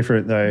book is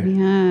different though.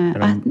 Yeah.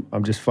 And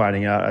I'm just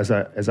finding out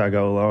as I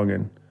go along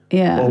and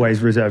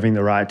always reserving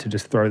the right to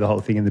just throw the whole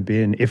thing in the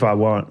bin if I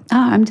want.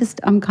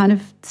 I'm kind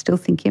of still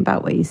thinking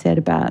about what you said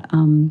about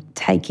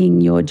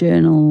taking your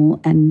journal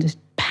and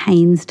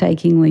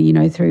painstakingly, you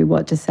know, through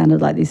what just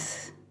sounded like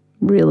this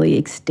really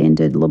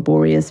extended,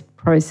 laborious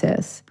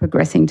process,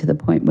 progressing to the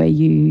point where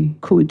you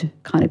could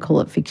kind of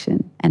call it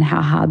fiction, and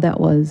how hard that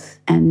was.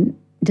 And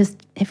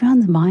just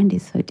everyone's mind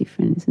is so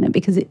different, isn't it?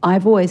 Because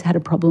I've always had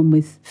a problem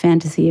with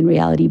fantasy and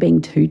reality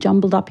being too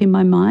jumbled up in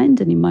my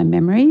mind and in my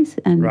memories.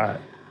 And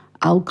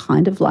I'll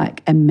kind of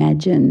like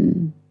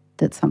imagine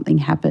that something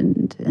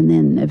happened, and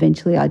then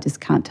eventually I just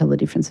can't tell the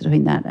difference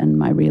between that and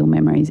my real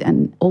memories.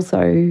 And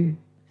also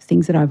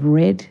things that I've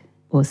read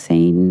or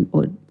seen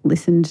or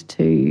listened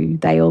to,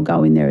 they all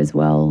go in there as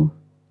well.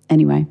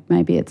 Anyway,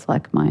 maybe it's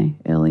like my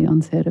early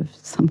onset of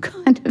some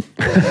kind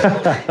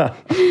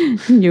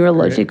of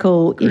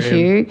neurological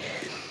issue.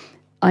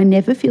 I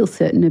never feel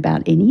certain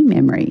about any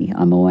memory.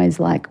 I'm always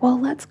like, well,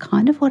 that's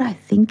kind of what I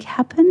think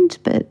happened,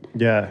 but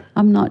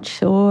I'm not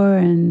sure.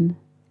 And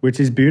which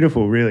is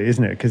beautiful, really,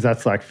 isn't it? Because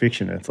that's like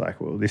fiction. It's like,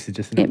 well, this is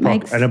just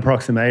an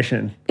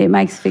approximation. It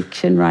makes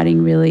fiction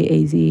writing really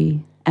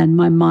easy. And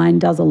my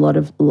mind does a lot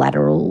of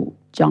lateral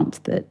jumps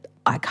that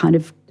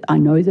I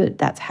know that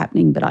that's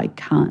happening, but I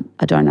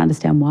don't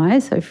understand why.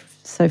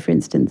 So for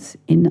instance,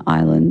 in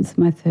Islands,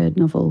 my third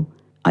novel,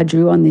 I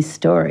drew on this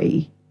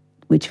story,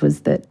 which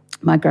was that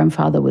my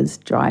grandfather was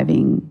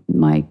driving.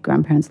 My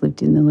grandparents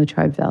lived in the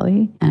Latrobe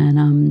Valley,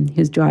 and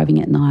he was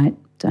driving at night,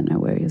 don't know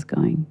where he was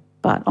going,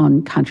 but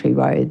on country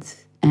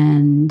roads.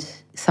 And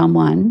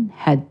someone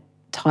had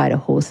tied a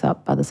horse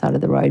up by the side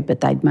of the road,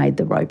 but they'd made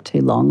the rope too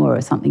long or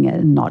something,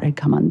 a knot had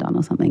come undone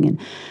or something. And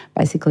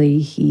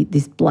basically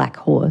this black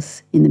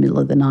horse in the middle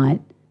of the night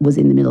was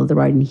in the middle of the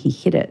road and he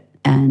hit it,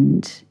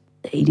 and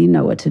he didn't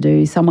know what to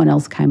do. Someone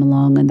else came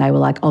along and they were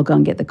like, I'll go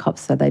and get the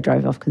cops. So they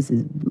drove off because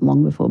it's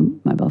long before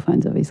mobile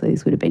phones, obviously.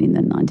 This would have been in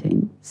the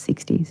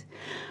 1960s.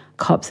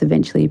 Cops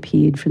eventually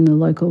appeared from the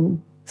local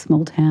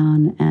small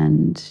town,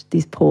 and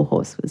this poor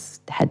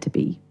horse had to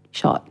be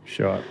shot.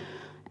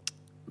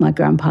 my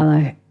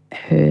grandpa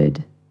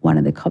heard one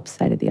of the cops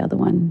say to the other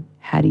one,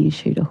 "How do you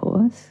shoot a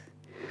horse?"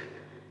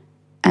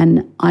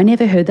 And I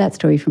never heard that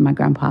story from my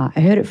grandpa.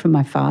 I heard it from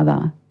my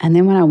father. And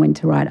then when I went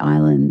to write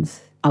Islands,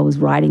 I was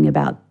writing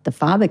about the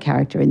father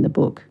character in the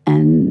book.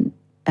 And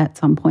at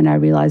some point I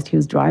realised he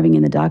was driving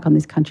in the dark on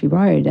this country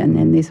road and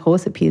then this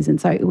horse appears. And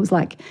so it was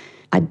like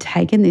I'd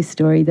taken this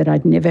story that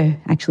I'd never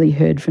actually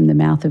heard from the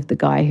mouth of the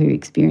guy who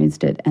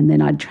experienced it, and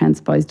then I'd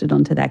transposed it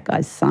onto that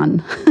guy's son,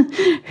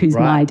 who's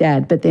my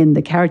dad. But then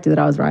the character that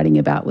I was writing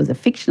about was a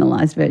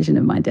fictionalised version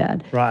of my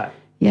dad. Right.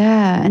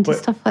 Yeah, and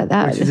just stuff like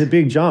that. Which is a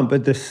big jump,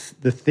 but the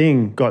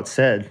thing got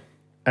said.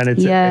 And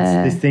it's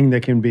this thing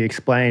that can be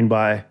explained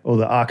by all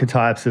the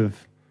archetypes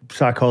of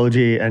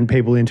psychology and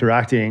people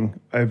interacting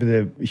over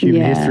the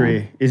human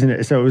history, isn't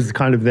it? So it was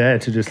kind of there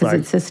to just like...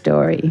 Because it's a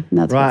story, and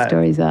that's what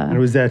stories are. And it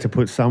was there to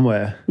put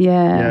somewhere.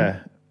 Yeah.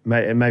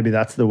 Yeah. Maybe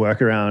that's the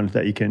workaround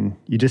that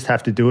you just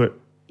have to do it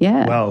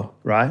well,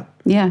 right?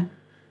 Yeah,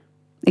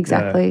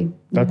 exactly. Yeah.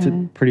 That's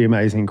a pretty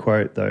amazing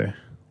quote though.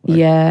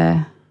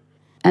 Yeah.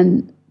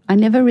 And I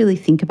never really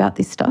think about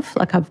this stuff.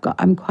 Like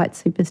I'm quite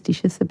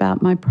superstitious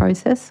about my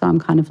process. So I'm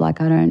kind of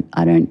like, I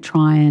don't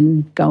try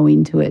and go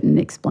into it and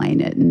explain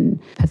it and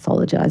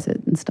pathologize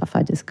it and stuff.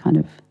 I just kind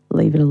of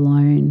leave it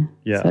alone.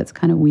 Yeah. So it's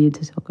kind of weird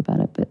to talk about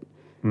it. But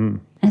and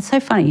it's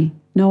so funny.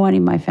 No one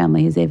in my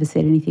family has ever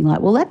said anything like,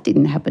 well, that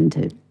didn't happen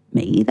to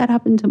me. That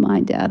happened to my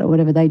dad or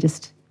whatever. They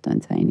just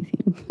don't say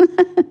anything.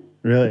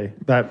 Really?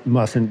 That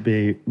mustn't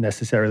be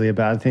necessarily a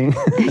bad thing.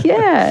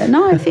 Yeah.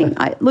 No, I think,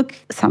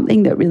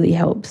 something that really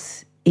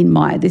helps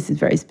this is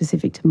very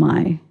specific to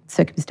my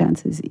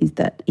circumstances, is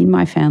that in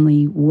my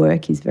family,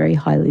 work is very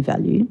highly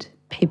valued.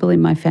 People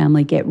in my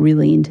family get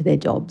really into their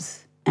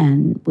jobs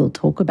and will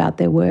talk about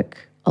their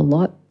work a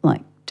lot,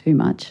 like too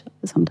much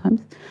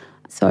sometimes.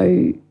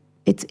 So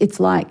it's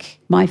like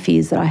my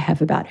fears that I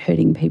have about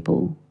hurting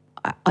people,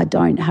 I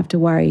don't have to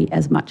worry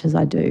as much as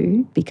I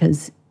do,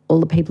 because all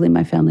the people in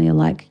my family are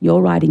like,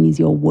 your writing is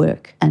your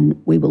work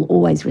and we will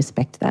always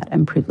respect that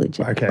and privilege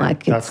it. Okay,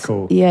 that's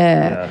cool.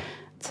 Yeah.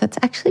 So it's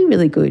actually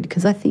really good,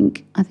 because I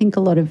think a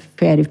lot of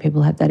creative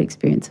people have that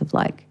experience of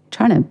like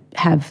trying to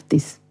have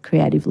this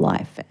creative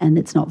life and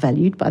it's not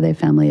valued by their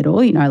family at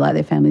all. You know, like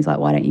their family's like,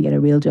 why don't you get a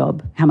real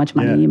job? How much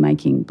money are you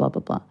making? Blah,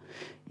 blah, blah.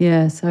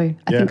 Yeah, so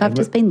I think I've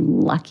just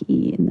been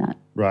lucky in that.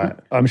 Right.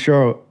 I'm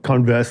sure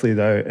conversely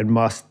though, it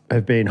must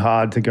have been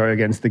hard to go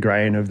against the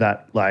grain of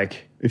that.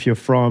 Like if you're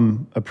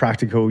from a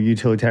practical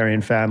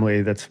utilitarian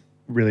family that's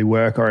really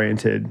work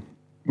oriented,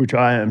 which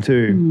I am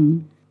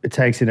too, it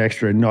takes an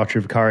extra notch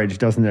of courage,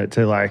 doesn't it,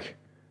 to like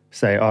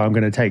say, oh, I'm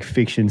going to take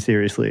fiction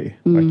seriously.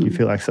 Like you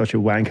feel like such a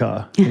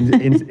wanker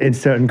in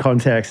certain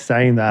contexts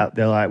saying that.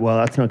 They're like, well,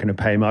 that's not going to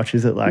pay much,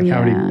 is it? Like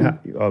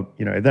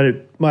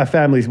my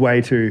family's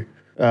way too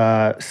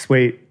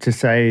sweet to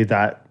say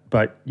that,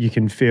 but you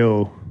can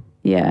feel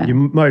you're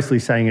mostly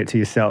saying it to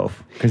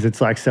yourself because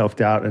it's like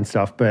self-doubt and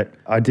stuff. But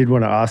I did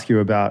want to ask you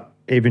about,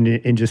 even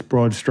in just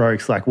broad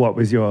strokes, like what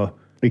was your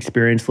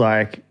experience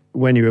like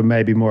when you were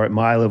maybe more at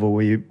my level,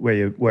 where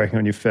you're working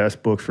on your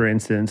first book, for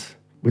instance?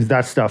 Was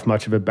that stuff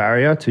much of a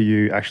barrier to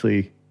you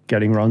actually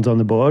getting runs on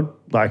the board?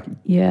 Like,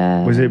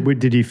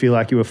 did you feel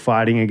like you were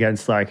fighting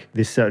against like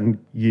this certain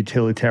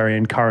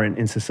utilitarian current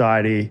in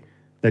society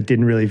that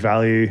didn't really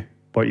value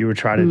what you were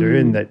trying to do,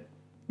 and that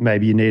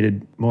maybe you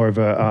needed more of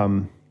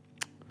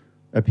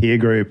a peer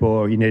group,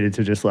 or you needed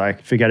to just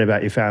like forget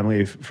about your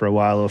family for a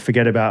while, or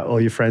forget about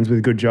all your friends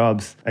with good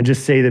jobs and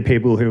just see the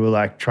people who were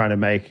like trying to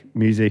make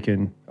music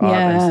and art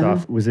and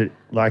stuff? Was it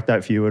like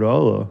that for you at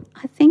all? Or?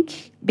 I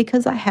think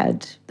because I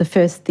had the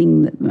first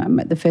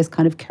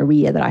kind of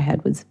career that I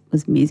had was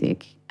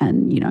music.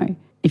 And, you know,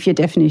 if your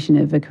definition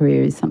of a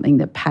career is something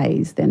that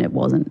pays, then it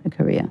wasn't a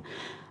career.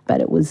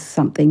 But it was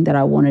something that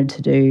I wanted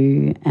to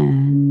do,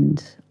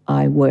 and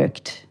I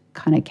worked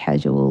kind of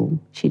casual,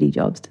 shitty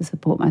jobs to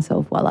support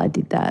myself while I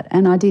did that.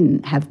 And I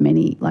didn't have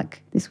many,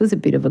 like, this was a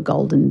bit of a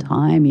golden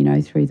time, you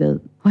know, through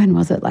the, when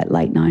was it, like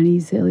late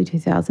 90s, early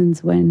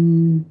 2000s,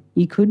 when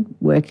you could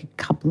work a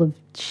couple of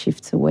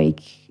shifts a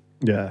week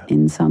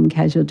in some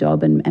casual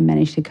job and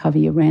manage to cover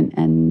your rent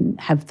and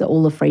have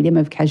all the freedom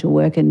of casual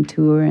work and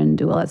tour and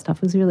do all that stuff.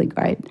 It was really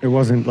great. It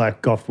wasn't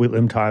like Gough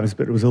Whitlam times,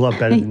 but it was a lot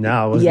better than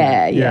now, wasn't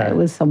it? Yeah, it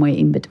was somewhere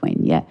in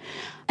between,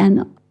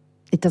 And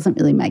it doesn't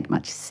really make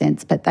much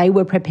sense, but they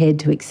were prepared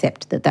to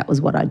accept that that was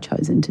what I'd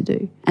chosen to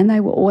do. And they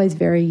were always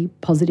very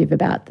positive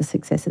about the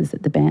successes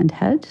that the band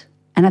had.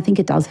 And I think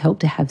it does help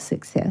to have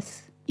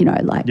success, you know,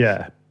 like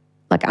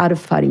Art of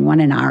Fighting won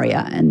an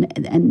ARIA,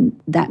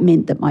 and that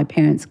meant that my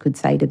parents could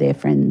say to their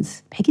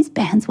friends, Peggy's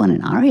band's won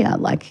an ARIA.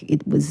 Like,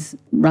 it was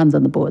runs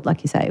on the board,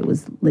 like you say, it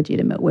was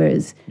legitimate.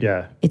 Whereas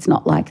it's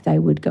not like they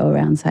would go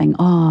around saying,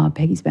 oh,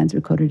 Peggy's band's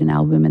recorded an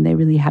album and they're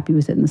really happy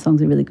with it and the songs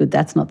are really good.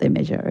 That's not their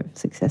measure of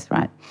success,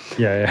 right?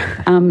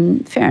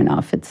 Fair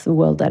enough. It's a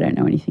world I don't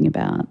know anything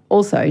about.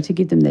 Also, to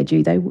give them their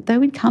due, they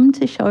would come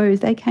to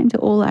shows. They came to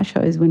all our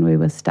shows when we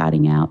were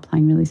starting out,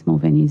 playing really small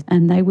venues,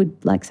 and they would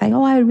like say,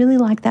 oh, I really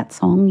like that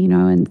song, you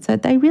know. And so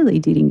they really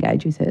did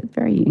engage with it.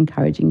 Very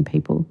encouraging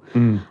people.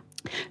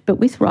 But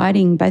with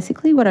writing,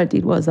 basically what I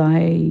did was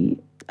I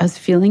was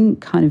feeling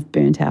kind of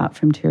burnt out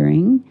from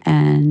touring,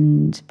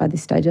 and by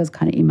this stage I was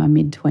kind of in my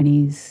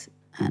mid-20s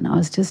and I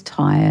was just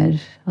tired.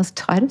 I was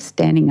tired of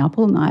standing up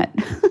all night.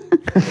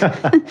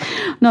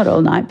 Not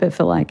all night, but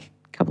for like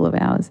a couple of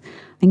hours.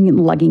 And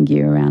lugging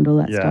gear around, all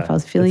that stuff. I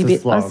was feeling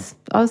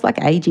I was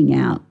like aging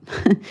out.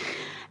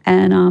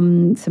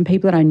 And some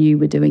people that I knew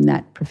were doing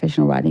that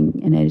professional writing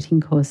and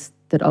editing course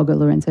that Olga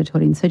Lorenzo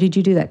taught in. So did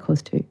you do that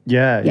course too?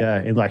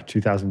 Yeah, in like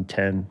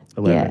 2010,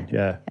 11,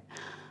 yeah.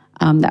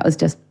 That was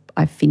just,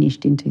 I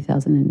finished in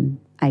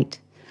 2008.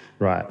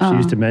 Right. She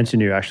used to mention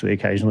you actually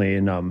occasionally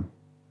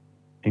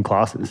in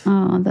classes.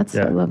 Oh, that's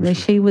so lovely.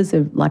 She was a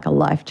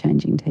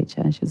life-changing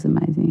teacher. She was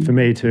amazing. For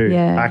me too.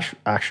 Yeah.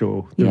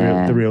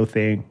 The real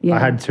thing. Yeah. I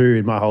had two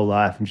in my whole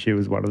life and she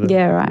was one of them.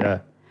 Yeah, right. Yeah.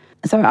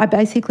 So I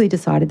basically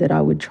decided that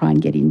I would try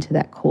and get into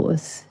that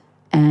course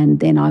and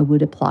then I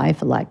would apply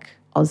for like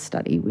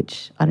Austudy,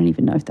 which I don't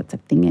even know if that's a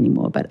thing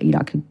anymore, but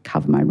I could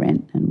cover my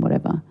rent and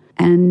whatever.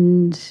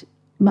 And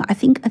I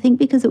think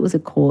because it was a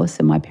course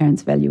and my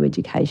parents value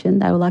education,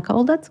 they were like,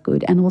 oh, that's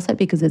good. And also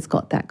because it's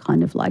got that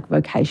kind of like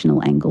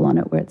vocational angle on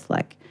it where it's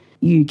like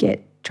you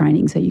get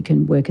training so you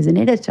can work as an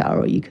editor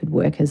or you could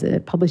work as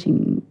a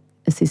publishing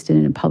assistant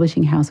in a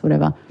publishing house,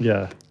 whatever.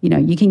 Yeah.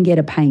 You can get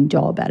a paying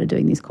job out of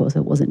doing this course.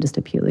 It wasn't just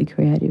a purely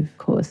creative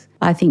course.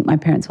 I think my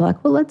parents were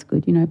like, well, that's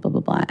good, blah, blah,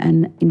 blah.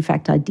 And in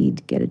fact, I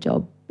did get a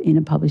job in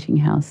a publishing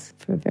house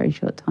for a very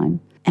short time.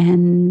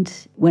 And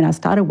when I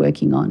started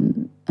working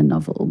on a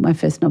novel, my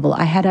first novel,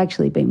 I had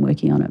actually been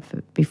working on it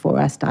before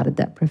I started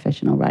that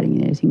professional writing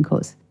and editing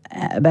course.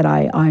 But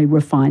I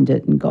refined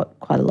it and got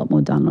quite a lot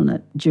more done on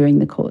it during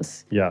the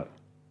course. Yeah.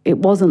 It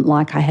wasn't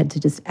like I had to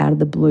just out of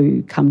the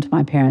blue come to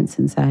my parents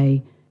and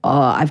say, oh,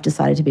 I've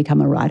decided to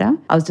become a writer.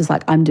 I was just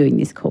like, I'm doing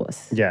this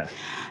course. Yeah.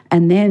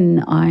 And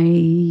then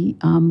I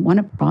won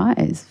a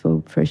prize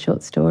for a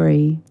short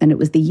story. And it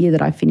was the year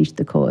that I finished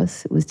the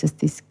course. It was just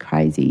this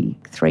crazy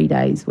 3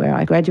 days where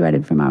I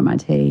graduated from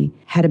RMIT,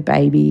 had a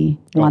baby,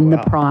 won the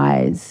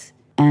prize,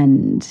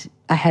 and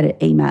I had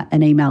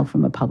an email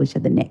from a publisher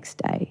the next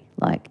day.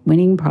 Like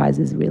winning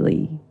prizes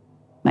really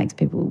makes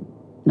people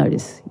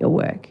notice your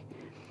work.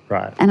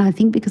 Right. And I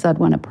think because I'd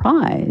won a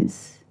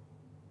prize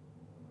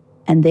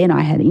and then I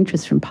had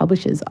interest from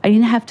publishers, I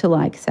didn't have to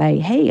like say,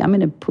 hey, I'm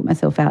going to put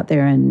myself out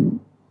there and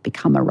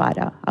become a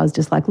writer. I was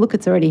just like, look,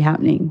 it's already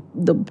happening.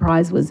 The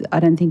prize was, I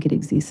don't think it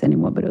exists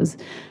anymore, but it was a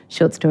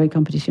short story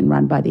competition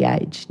run by The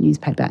Age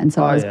newspaper. And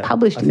so I was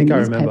published in the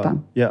newspaper.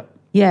 Remember. Yeah.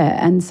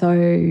 Yeah. And so,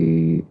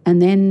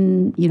 and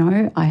then,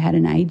 I had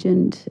an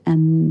agent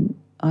and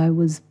I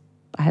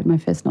had my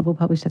first novel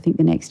published, I think,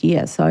 the next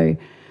year. So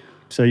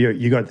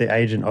you got the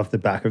agent off the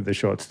back of the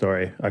short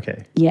story.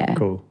 Okay. Yeah.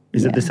 Cool.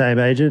 Is it the same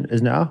agent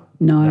as now?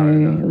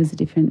 No, it was a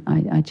different,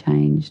 I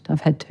changed.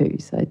 I've had two,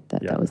 so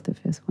that was the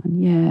first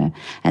one. Yeah.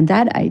 And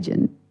that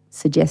agent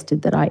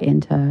suggested that I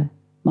enter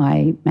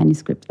my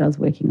manuscript that I was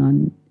working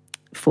on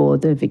for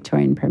the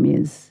Victorian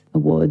Premier's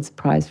Awards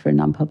prize for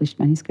an unpublished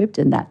manuscript,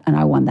 and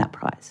I won that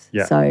prize.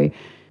 Yeah. So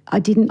I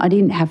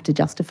didn't have to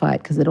justify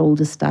it because it all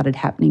just started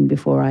happening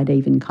before I'd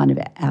even kind of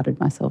outed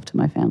myself to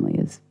my family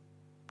as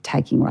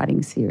taking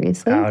writing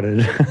seriously.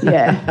 Outed.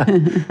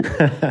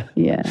 Yeah.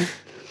 Yeah.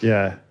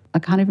 Yeah. I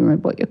can't even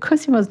remember what your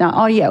question was now.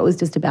 Oh, yeah, it was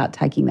just about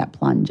taking that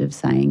plunge of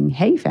saying,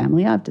 hey,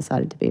 family, I've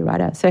decided to be a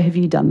writer. So have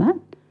you done that?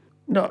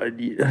 No,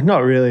 not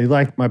really.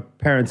 Like my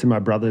parents and my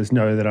brothers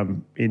know that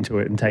I'm into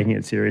it and taking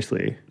it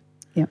seriously.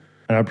 Yeah.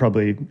 And I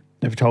probably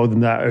have told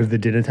them that over the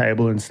dinner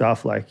table and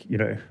stuff. Like,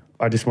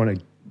 I just want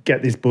to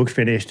get this book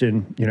finished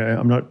and,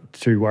 I'm not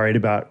too worried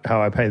about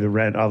how I pay the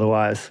rent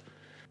otherwise.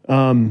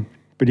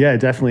 But yeah,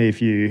 definitely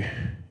if you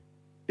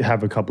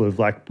have a couple of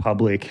like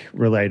public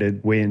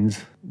related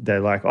wins, they're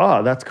like,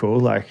 oh, that's cool.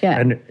 Like,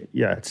 and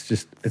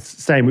it's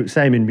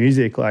same in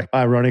music. Like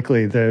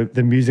ironically,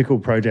 the musical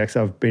projects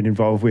I've been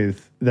involved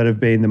with that have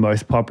been the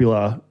most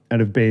popular and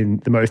have been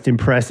the most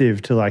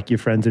impressive to like your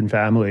friends and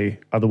family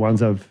are the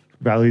ones I've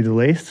valued the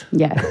least.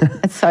 Yeah,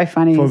 it's so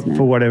funny, isn't it?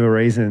 For whatever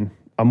reason.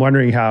 I'm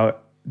wondering how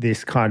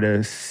this kind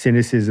of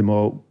cynicism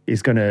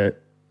is going to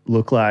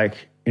look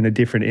like in a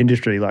different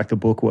industry like the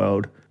book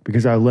world.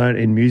 Because I learned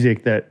in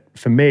music that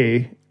for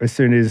me, as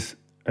soon as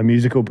a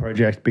musical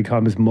project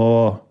becomes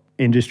more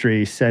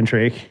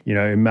industry-centric,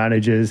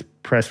 managers,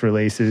 press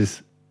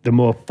releases, the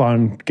more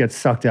fun gets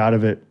sucked out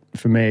of it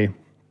for me.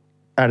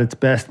 At its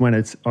best when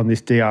it's on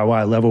this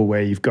DIY level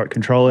where you've got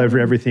control over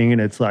everything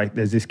and it's like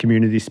there's this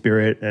community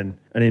spirit and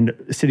in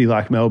a city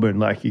like Melbourne,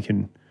 like you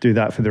can do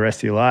that for the rest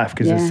of your life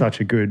because there's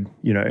such a good,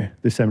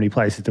 there's so many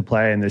places to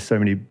play and there's so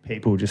many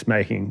people just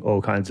making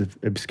all kinds of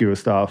obscure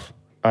stuff.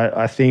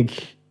 I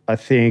think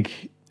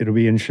it'll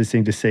be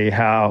interesting to see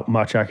how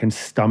much I can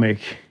stomach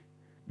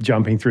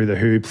jumping through the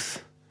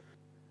hoops.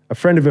 A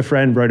friend of a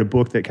friend wrote a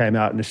book that came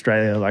out in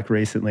Australia like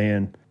recently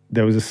and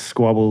there was a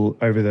squabble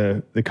over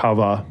the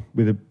cover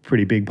with a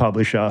pretty big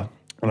publisher.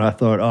 And I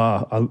thought,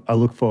 I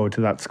look forward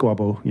to that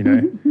squabble,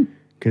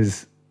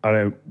 because I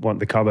don't want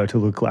the cover to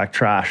look like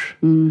trash.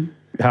 Mm.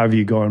 How have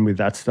you gone with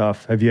that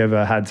stuff? Have you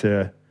ever had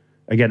to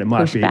again, it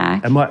might Push be,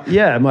 back. it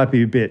might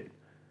be a bit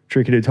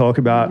tricky to talk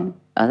about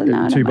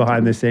too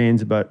behind the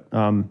scenes, but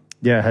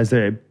has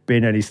there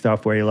been any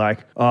stuff where you're like,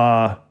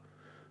 I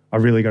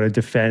really got to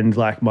defend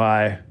like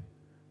my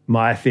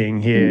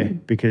thing here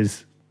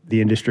because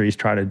the industry is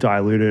trying to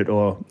dilute it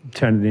or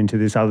turn it into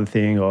this other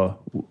thing or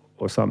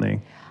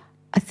something?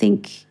 I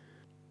think,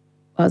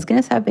 I was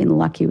going to say I've been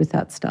lucky with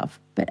that stuff,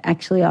 but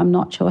actually I'm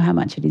not sure how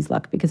much it is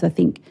luck, because I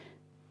think,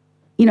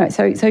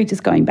 so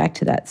just going back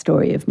to that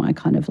story of my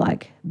kind of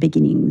like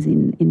beginnings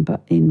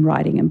in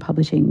writing and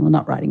publishing, well,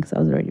 not writing because I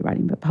was already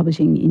writing, but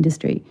publishing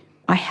industry,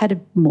 I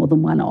had more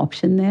than one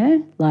option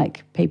there.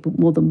 Like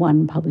more than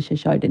one publisher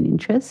showed an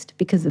interest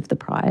because of the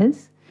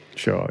prize.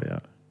 Sure, yeah.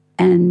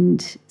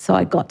 And so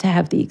I got to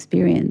have the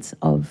experience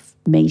of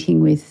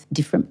meeting with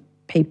different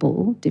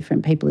people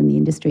in the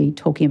industry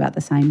talking about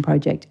the same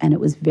project, and it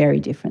was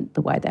very different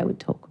the way they would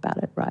talk about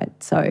it, right?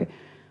 So,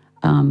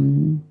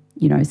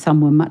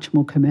 some were much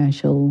more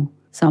commercial.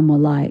 Some were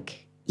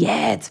like,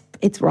 yeah,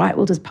 it's right,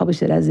 we'll just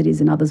publish it as it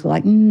is. And others were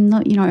like,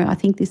 no, I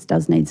think this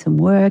does need some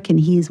work, and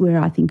here's where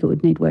I think it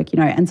would need work,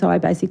 And so I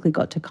basically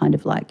got to kind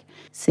of like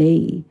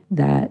see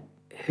that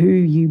who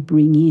you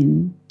bring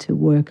in to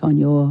work on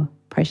your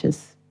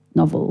precious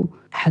novel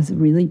has a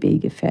really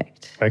big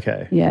effect.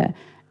 Okay. Yeah.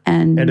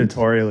 And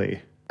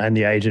editorially, and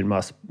the agent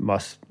must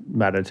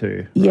matter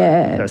too.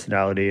 Yeah. Right?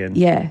 Personality and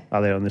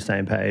are they on the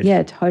same page?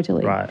 Yeah,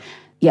 totally. Right.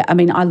 Yeah, I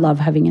mean, I love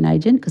having an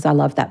agent because I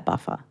love that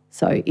buffer.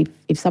 So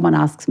if someone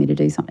asks me to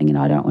do something and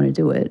I don't want to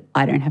do it,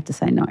 I don't have to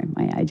say no.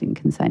 My agent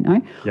can say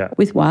no. Yeah.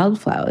 With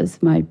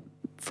Wildflowers, my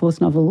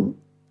fourth novel,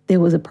 there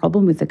was a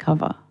problem with the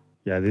cover.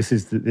 Yeah, this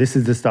is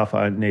the stuff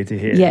I need to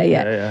hear.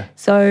 Yeah.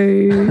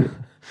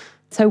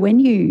 So when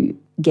you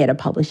get a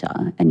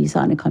publisher and you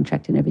sign a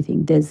contract and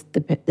everything, there's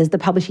the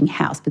publishing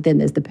house, but then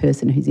there's the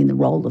person who's in the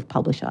role of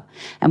publisher.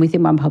 And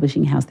within one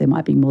publishing house, there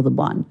might be more than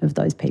one of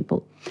those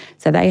people.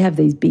 So they have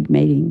these big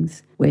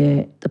meetings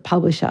where the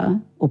publisher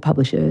or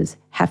publishers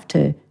have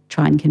to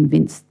try and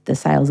convince the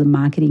sales and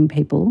marketing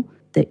people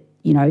that,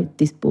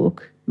 this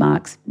book,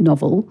 Mark's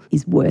novel,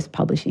 is worth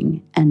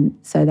publishing. And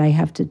so they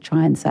have to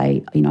try and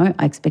say,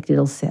 I expect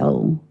it'll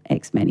sell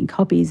X many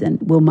copies and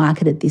we'll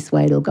market it this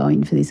way, it'll go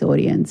in for this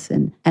audience.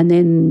 And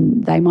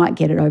then they might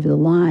get it over the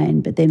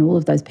line, but then all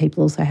of those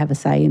people also have a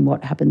say in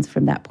what happens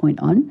from that point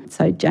on.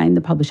 So Jane,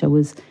 the publisher,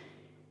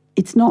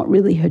 it's not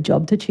really her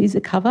job to choose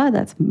a cover,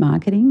 that's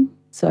marketing.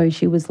 So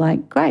she was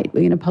like, great,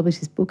 we're going to publish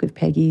this book of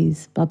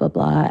Peggy's, blah, blah,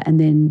 blah. And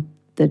then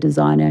the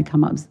designer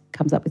comes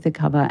up with a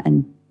cover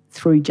and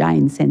through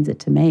Jane sends it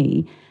to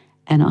me,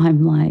 and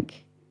I'm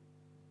like,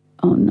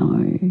 oh no,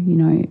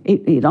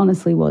 it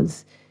honestly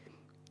was,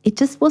 it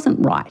just wasn't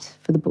right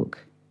for the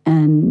book.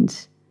 And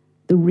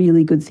the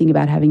really good thing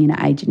about having an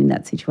agent in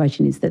that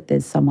situation is that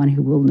there's someone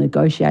who will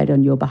negotiate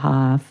on your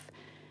behalf.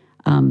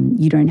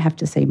 You don't have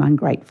to seem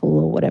ungrateful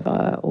or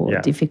whatever or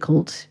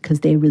difficult,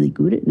 because they're really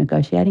good at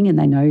negotiating and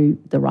they know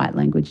the right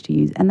language to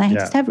use, and they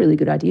just have really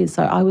good ideas.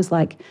 So I was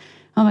like,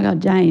 oh my God,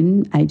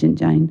 Jane, Agent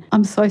Jane,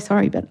 I'm so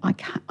sorry, but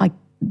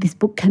this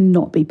book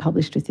cannot be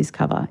published with this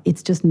cover.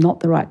 It's just not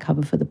the right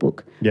cover for the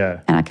book.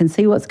 Yeah. And I can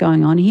see what's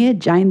going on here.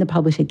 Jane, the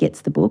publisher,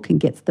 gets the book and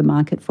gets the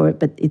market for it,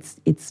 but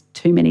it's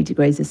too many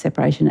degrees of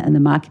separation, and the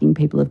marketing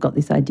people have got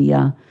this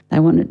idea. They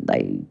want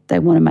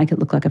to make it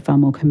look like a far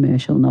more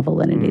commercial novel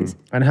than it is.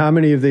 And how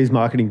many of these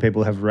marketing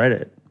people have read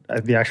it?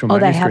 The actual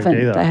manuscript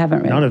either? They haven't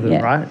read it. None of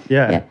them, right?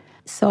 Yeah.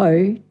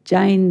 So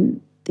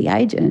Jane, the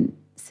agent,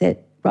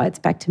 writes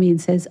back to me and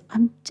says,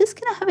 I'm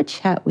just going to have a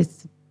chat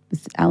with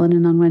Alan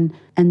and Unwin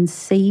and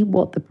see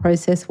what the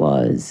process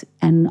was.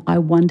 And I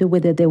wonder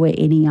whether there were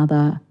any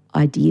other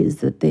ideas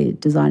that the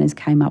designers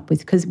came up with.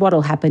 Because what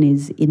will happen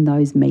is in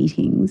those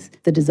meetings,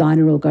 the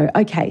designer will go,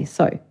 okay,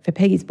 so for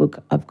Peggy's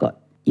book, I've got,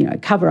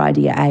 cover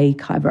idea A,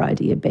 cover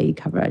idea B,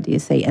 cover idea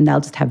C, and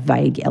they'll just have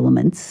vague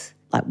elements.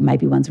 Like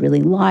maybe one's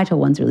really light or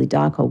one's really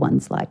dark or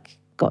one's like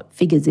got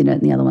figures in it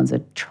and the other one's a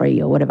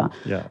tree or whatever.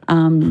 Yeah.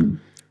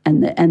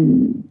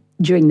 And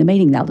during the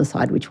meeting, they'll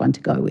decide which one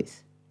to go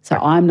with. So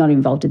I'm not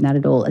involved in that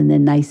at all. And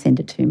then they send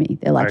it to me.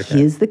 They're like,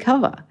 here's the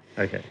cover.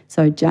 Okay.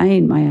 So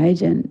Jane, my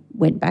agent,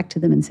 went back to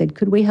them and said,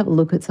 could we have a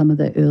look at some of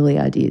the early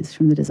ideas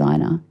from the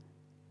designer?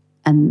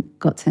 And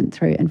got sent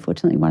through. And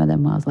fortunately, one of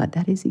them I was like,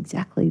 that is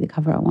exactly the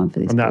cover I want for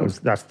this book. And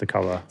that's the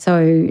cover.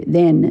 So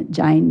then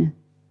Jane,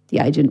 the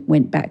agent,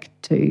 went back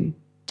to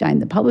Jane,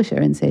 the publisher,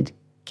 and said,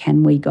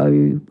 can we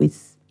go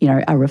with,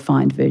 a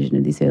refined version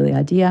of this early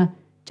idea?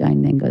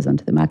 Jane then goes on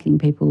to the marketing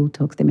people,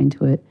 talks them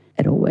into it.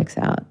 It all works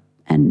out.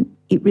 And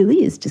it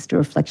really is just a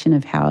reflection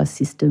of how a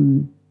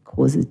system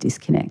causes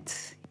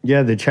disconnects.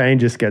 Yeah, the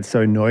change just gets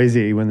so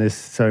noisy when there's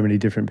so many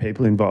different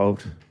people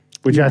involved,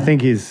 which I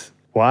think is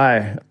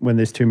why when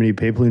there's too many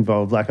people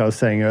involved, like I was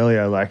saying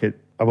earlier,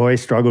 I've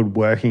always struggled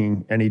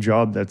working any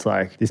job that's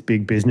like this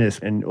big business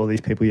and all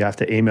these people you have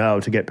to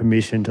email to get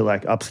permission to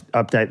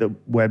update the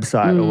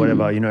website or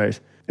whatever,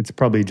 It's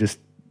probably just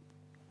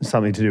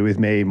something to do with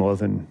me more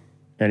than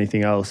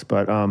anything else.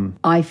 But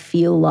I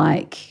feel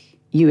like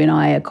you and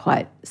I are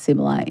quite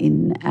similar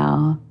in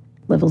our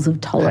levels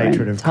of tolerance.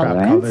 Hatred of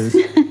crap covers.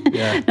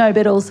 Yeah. No,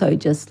 but also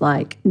just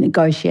like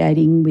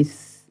negotiating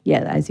with,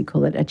 as you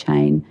call it, a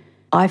chain.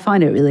 I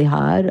find it really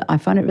hard. I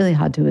find it really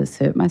hard to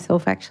assert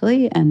myself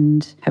actually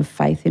and have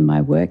faith in my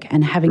work.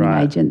 And having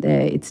an agent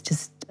there, it's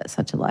just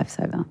such a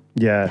lifesaver.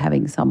 Yeah.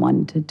 Having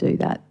someone to do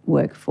that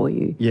work for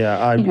you. Yeah,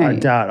 I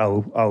doubt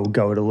I'll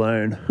go it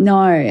alone.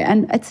 No,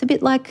 and it's a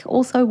bit like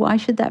also why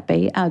should that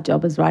be our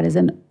job as writers?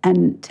 And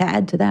to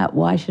add to that,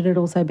 why should it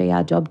also be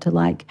our job to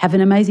like have an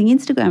amazing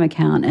Instagram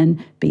account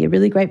and be a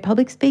really great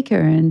public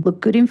speaker and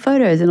look good in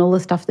photos and all the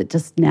stuff that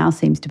just now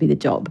seems to be the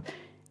job?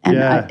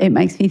 And it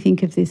makes me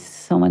think of this.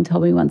 Someone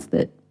told me once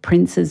that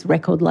Prince's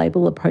record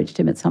label approached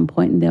him at some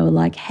point and they were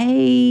like,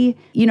 hey,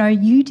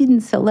 you didn't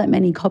sell that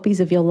many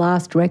copies of your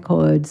last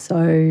record,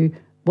 so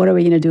what are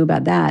we going to do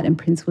about that? And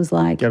Prince was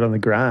like... Get on the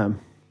gram.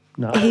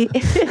 No.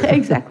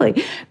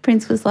 Exactly.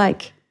 Prince was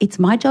like, it's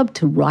my job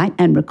to write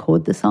and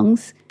record the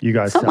songs. You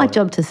guys It's not my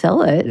job to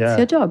sell it. Yeah. It's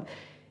your job.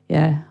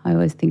 Yeah, I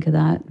always think of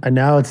that. And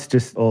now it's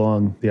just all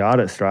on the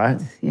artist,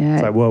 right? Yeah.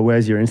 It's like, well,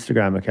 where's your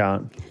Instagram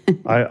account?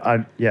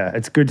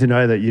 It's good to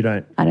know that you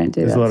don't. I don't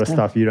do that. There's a lot of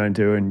stuff you don't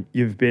do, and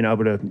you've been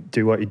able to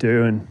do what you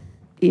do. And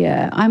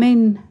yeah, I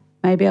mean,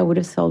 maybe I would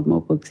have sold more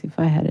books if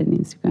I had an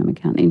Instagram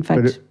account. In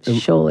fact,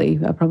 surely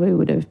I probably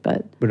would have,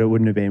 but it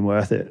wouldn't have been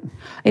worth it.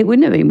 It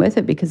wouldn't have been worth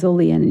it because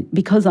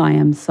because I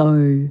am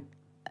so.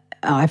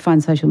 I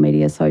find social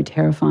media so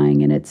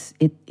terrifying, and it's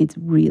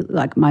real.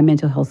 Like my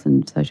mental health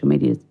and social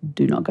media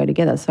do not go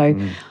together. So,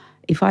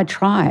 if I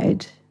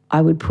tried, I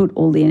would put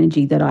all the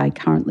energy that I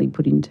currently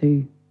put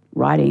into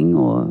writing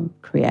or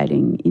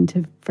creating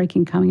into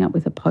freaking coming up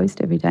with a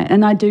post every day.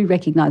 And I do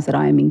recognise that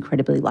I am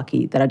incredibly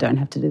lucky that I don't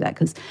have to do that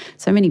because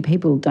so many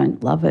people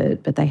don't love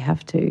it, but they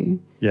have to.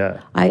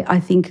 Yeah, I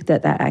think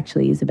that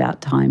actually is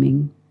about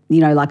timing.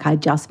 Like I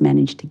just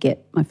managed to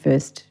get my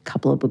first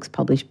couple of books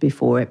published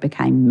before it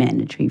became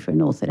mandatory for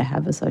an author to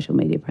have a social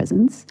media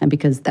presence. And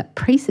because that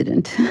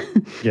precedent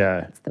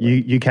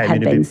you came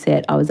had in been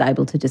set, I was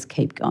able to just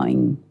keep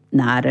going,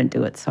 nah, don't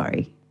do it,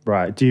 sorry.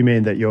 Right. Do you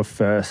mean that your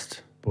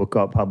first book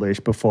got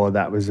published before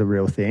that was a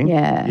real thing?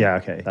 Yeah. Yeah,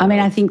 okay.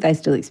 I think they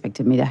still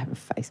expected me to have a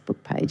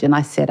Facebook page, and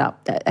I set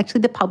up that.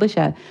 Actually, that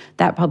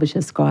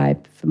publisher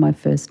Scribe for my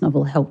first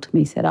novel helped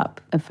me set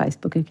up a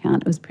Facebook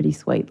account. It was pretty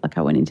sweet. Like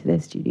I went into their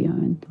studio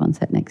and one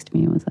sat next to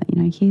me and was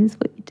like, here's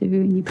what you do,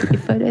 and you put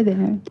your photo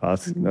there. Oh,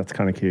 that's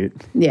kind of cute.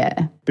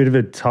 Yeah. Bit of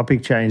a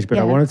topic change, but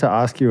I wanted to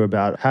ask you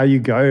about how you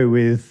go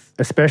with,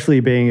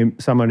 especially being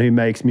someone who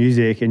makes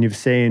music and you've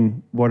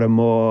seen what a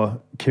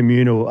more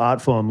communal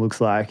art form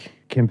looks like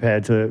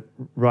compared to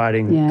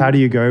writing. Yeah. How do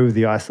you go with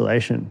the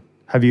isolation?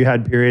 Have you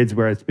had periods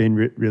where it's been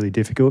really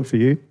difficult for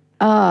you?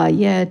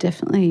 Yeah,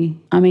 definitely.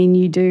 I mean,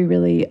 you do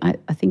really, I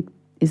think,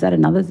 is that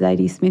another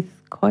Zadie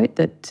Smith quote,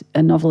 that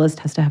a novelist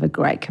has to have a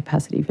great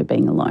capacity for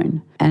being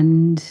alone?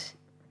 And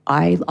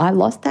I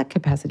lost that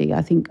capacity.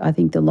 I think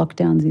the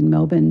lockdowns in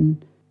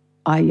Melbourne,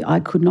 I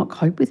could not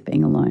cope with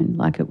being alone.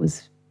 Like it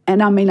was,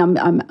 and I mean,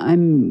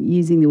 I'm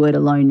using the word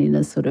alone in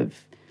a sort of,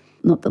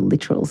 not the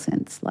literal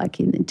sense, like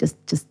in just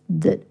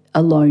that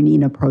alone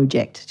in a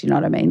project. Do you know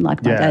what I mean?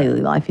 Like my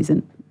daily life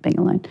isn't being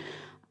alone.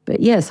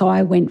 But yeah, so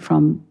I went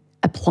from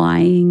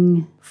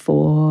applying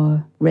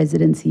for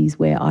residencies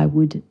where I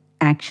would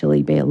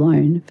actually be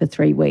alone for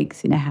 3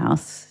 weeks in a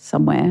house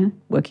somewhere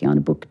working on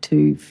a book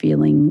to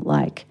feeling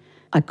like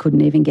I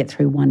couldn't even get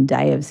through one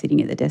day of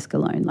sitting at the desk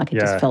alone. Like it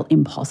just felt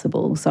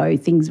impossible. So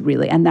things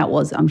really, and that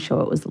was, I'm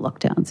sure it was the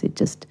lockdowns. It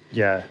just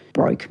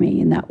broke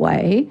me in that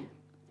way.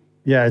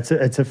 Yeah, it's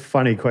a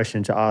funny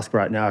question to ask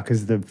right now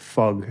because the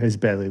fog has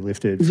barely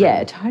lifted.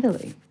 Yeah,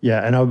 totally.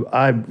 Yeah, and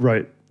I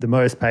wrote the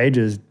most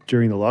pages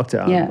during the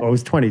lockdown. Yeah. Well, it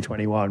was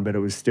 2021, but it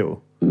was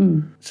still,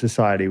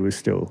 society was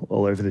still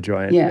all over the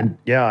joint. Yeah. And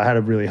I had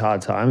a really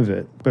hard time of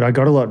it. But I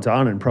got a lot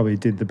done and probably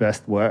did the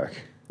best work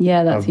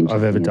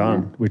I've ever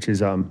done, which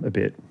is a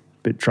bit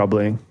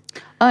troubling.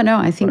 Oh, no,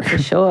 I think for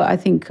sure. I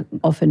think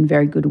often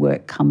very good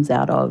work comes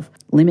out of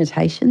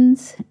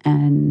limitations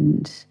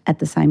and at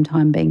the same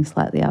time being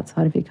slightly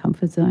outside of your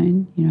comfort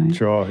zone,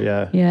 Sure,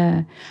 yeah.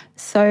 Yeah.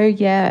 So,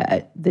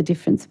 the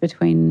difference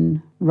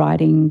between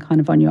writing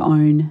kind of on your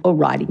own or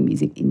writing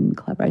music in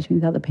collaboration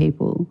with other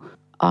people,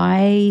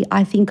 I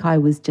think I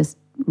was just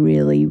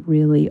really,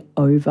 really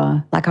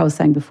over. Like I was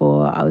saying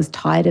before, I was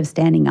tired of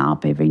standing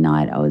up every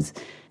night. I was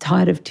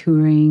tired of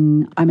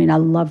touring. I mean, I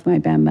love my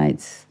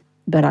bandmates,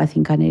 but I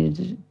think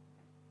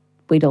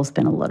we'd all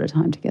spent a lot of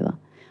time together.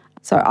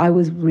 So I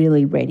was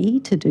really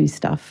ready to do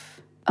stuff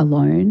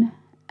alone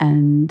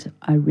and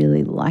I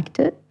really liked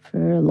it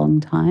for a long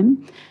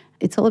time.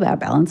 It's all about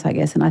balance, I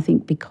guess. And I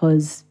think I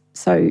was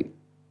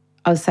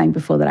saying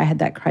before that I had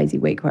that crazy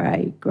week where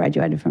I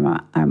graduated from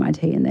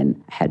RMIT and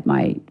then had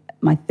my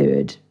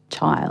third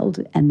child,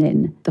 and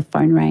then the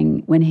phone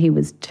rang when he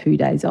was 2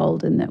 days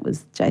old, and that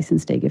was Jason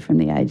Steger from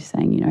The Age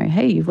saying,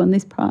 hey, you've won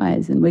this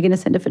prize and we're going to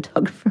send a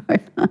photographer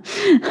over.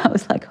 I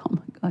was like, oh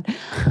my God.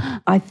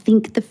 I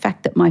think the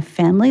fact that my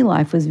family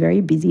life was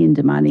very busy and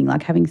demanding,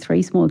 like having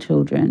 3 small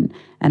children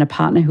and a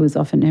partner who was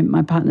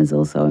my partner's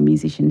also a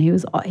musician.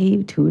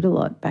 He toured a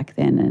lot back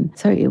then. And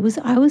so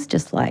I was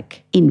just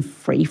like in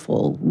free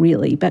fall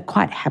really, but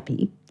quite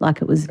happy.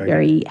 Like it was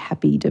very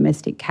happy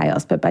domestic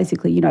chaos. But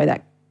basically,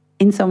 that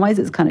in some ways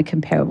it's kind of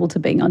comparable to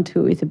being on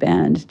tour with a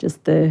band.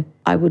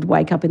 I would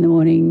wake up in the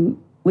morning,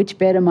 which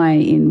bed am I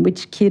in?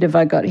 Which kid have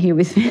I got here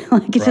with me?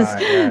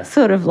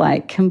 Sort of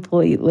like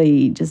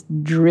completely just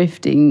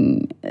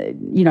drifting,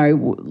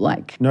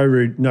 like... No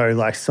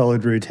like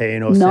solid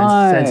routine or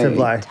sense of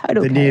like the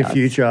chaos. Near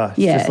future.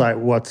 It's just like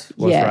what's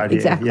right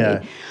exactly.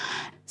 here. Yeah.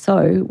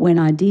 So when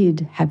I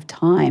did have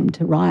time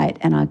to write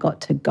and I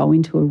got to go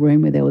into a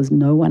room where there was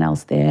no one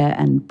else there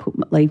and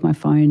leave my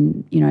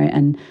phone,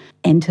 and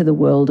enter the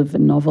world of a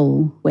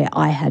novel where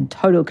I had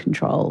total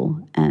control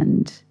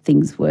and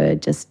things were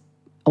just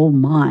all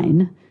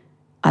mine,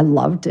 I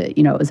loved it.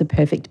 It was a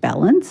perfect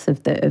balance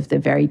of the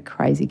very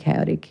crazy,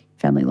 chaotic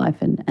family life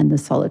and the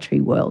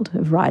solitary world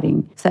of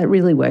writing. So it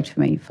really worked for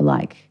me for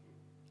like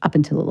up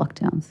until the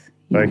lockdowns.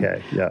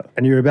 Okay, yeah.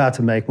 And you're about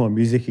to make more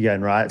music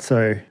again, right?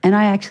 And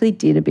I actually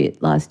did a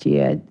bit last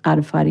year. Art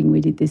of Fighting,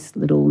 we did this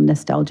little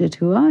nostalgia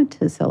tour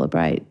to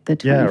celebrate the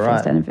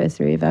 21st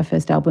anniversary of our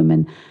first album.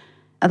 And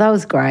that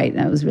was great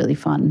and it was really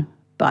fun.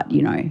 But,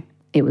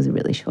 it was a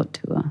really short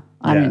tour.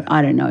 I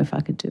don't know if I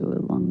could do a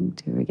long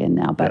tour again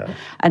now, but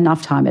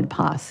enough time had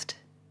passed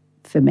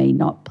for me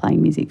not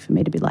playing music for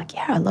me to be like,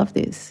 I love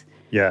this.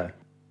 Yeah.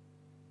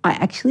 I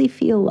actually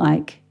feel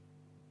like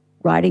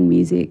writing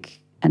music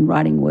and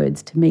writing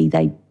words, to me,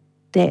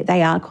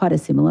 they are quite a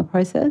similar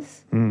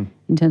process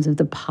in terms of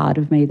the part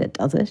of me that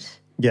does it.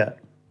 Yeah.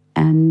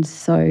 And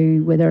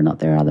so whether or not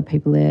there are other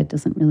people there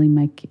doesn't really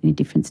make any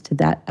difference to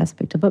that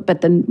aspect of it.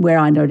 But then where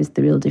I noticed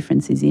the real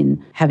difference is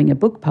in having a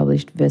book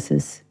published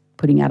versus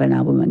putting out an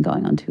album and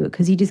going on tour,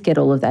 because you just get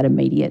all of that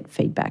immediate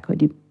feedback when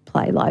you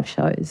play live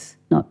shows,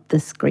 not the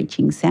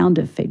screeching sound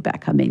of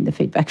feedback. I mean the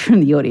feedback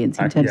from the audience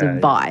in terms of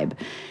vibe.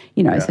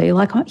 So you're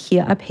like,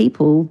 here are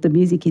people, the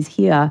music is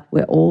here,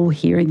 we're all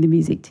hearing the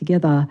music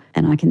together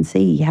and I can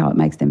see how it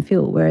makes them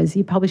feel. Whereas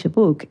you publish a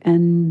book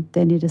and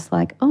then you're just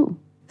like, oh,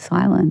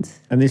 silence.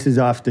 And this is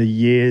after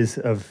years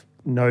of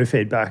no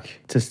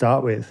feedback to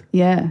start with.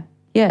 Yeah.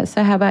 Yeah.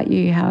 So how about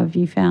you? How have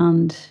you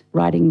found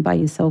writing by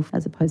yourself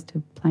as opposed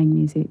to playing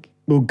music?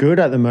 Well, good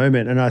at the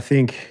moment. And I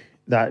think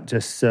that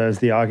just serves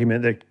the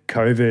argument that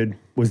COVID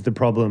was the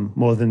problem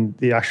more than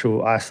the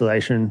actual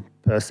isolation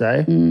per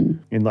se.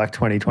 In like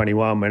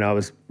 2021 when I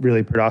was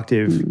really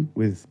productive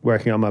with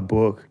working on my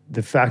book.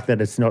 The fact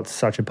that it's not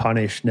such a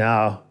punish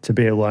now to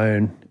be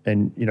alone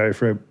and,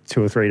 for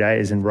 2 or 3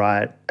 days and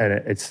write, and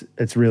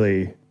it's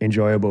really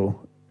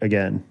enjoyable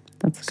again.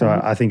 That's so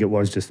great. I think it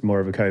was just more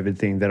of a COVID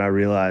thing than I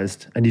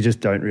realised. And you just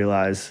don't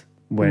realise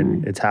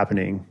when it's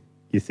happening.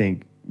 You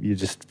think you're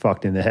just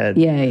fucked in the head.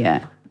 Yeah,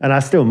 yeah. And I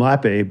still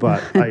might be,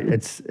 but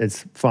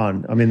it's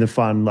fun. I'm in the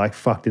fun, like,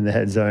 fucked in the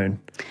head zone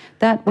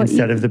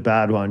instead of the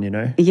bad one,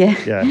 Yeah.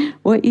 Yeah.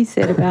 What you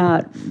said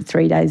about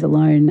 3 days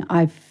alone,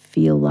 I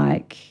feel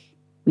like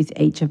with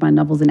each of my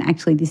novels, and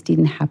actually this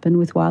didn't happen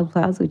with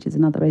Wildflowers, which is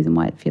another reason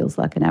why it feels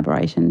like an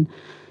aberration,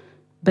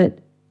 but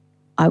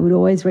I would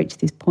always reach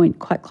this point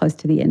quite close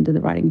to the end of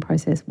the writing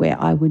process where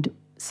I would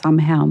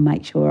somehow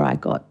make sure I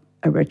got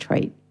a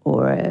retreat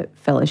or a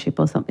fellowship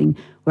or something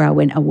where I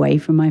went away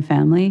from my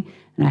family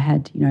and I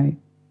had,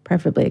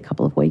 preferably a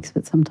couple of weeks,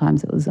 but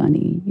sometimes it was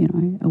only,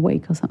 a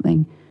week or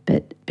something.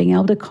 But being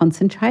able to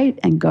concentrate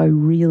and go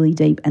really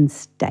deep and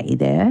stay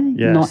there,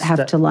 not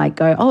have to like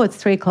go, oh, it's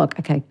 3 o'clock.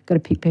 Okay, got to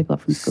pick people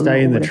up from school.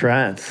 Stay in the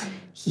trance.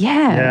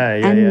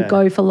 Yeah.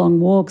 Go for long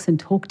walks and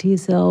talk to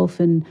yourself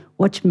and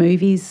watch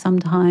movies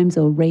sometimes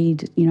or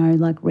read,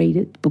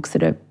 read books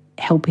that are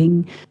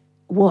helping.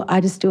 I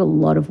just do a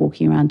lot of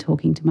walking around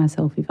talking to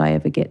myself if I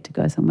ever get to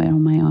go somewhere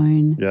on my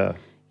own. Yeah.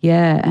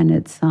 Yeah, and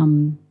it's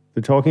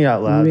the talking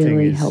out loud really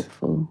thing is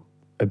helpful.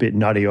 A bit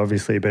nutty,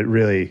 obviously, but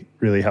really,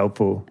 really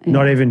helpful. Yeah.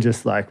 Not even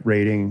just like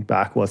reading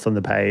back what's on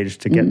the page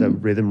to get the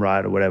rhythm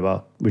right or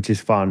whatever, which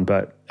is fun,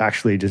 but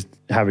actually just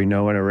having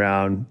no one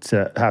around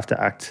to have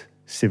to act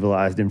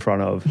civilized in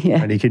front of.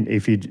 Yeah. And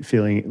if you're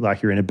feeling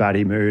like you're in a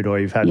batty mood or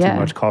you've had too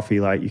much coffee,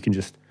 like you can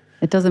just...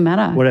 It doesn't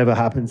matter. Whatever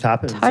happens.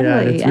 Totally. Yeah,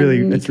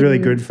 it's really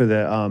good for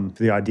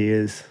the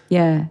ideas.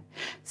 Yeah.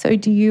 So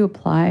do you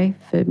apply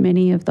for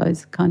many of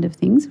those kind of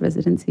things,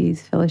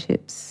 residencies,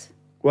 fellowships?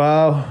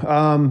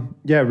 Well,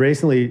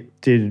 recently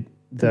did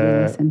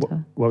Wheeler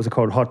Centre. What was it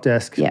called? Hot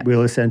Desk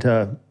Wheeler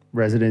Centre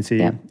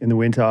residency in the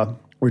winter,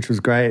 which was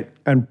great.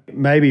 And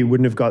maybe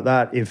wouldn't have got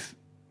that if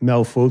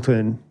Mel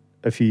Fulton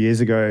a few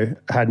years ago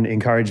hadn't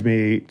encouraged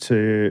me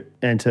to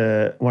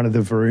enter one of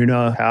the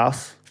Varuna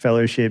House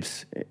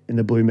fellowships in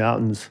the Blue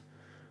Mountains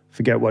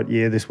forget what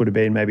year this would have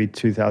been, maybe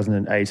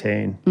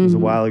 2018. It was a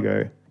while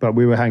ago. But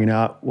we were hanging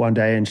out one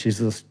day and she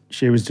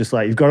was just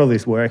like, you've got all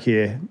this work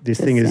here. This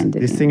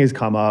thing has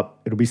come up.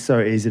 It'll be so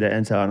easy to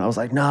enter. And I was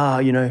like, nah,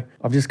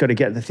 I've just got to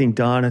get the thing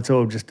done. It's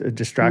all just a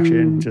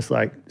distraction. Just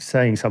like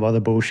saying some other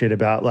bullshit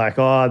about like,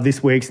 oh,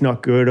 this week's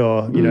not good,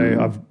 or,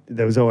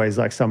 there was always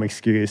like some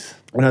excuse.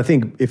 And I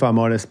think, if I'm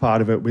honest,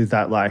 part of it was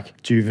that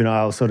like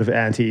juvenile sort of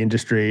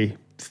anti-industry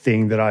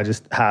thing that I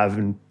just have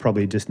and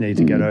probably just need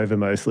to get over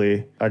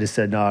mostly. I just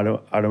said,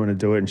 no, I don't want to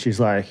do it. And she's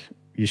like,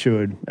 you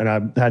should. And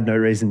I had no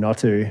reason not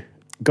to.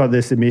 Got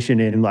the submission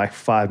in like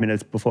 5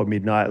 minutes before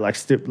midnight,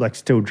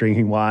 still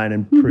drinking wine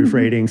and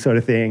proofreading sort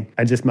of thing.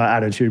 And just my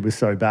attitude was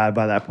so bad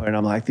by that point.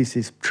 I'm like, this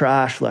is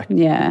trash.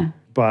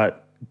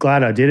 But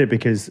glad I did it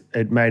because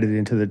it made it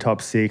into the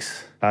top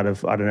 6 out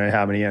of I don't know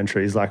how many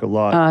entries, like a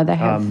lot. Oh, they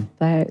have.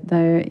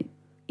 They're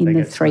in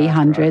the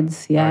 300s,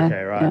 right? Yeah.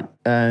 Okay, right. Yeah.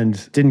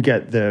 And didn't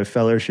get the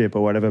fellowship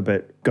or whatever,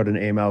 but got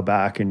an email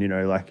back and,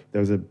 there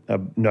was a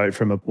note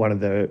from one of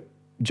the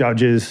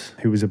judges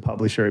who was a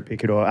publisher at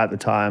Picador at the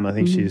time. I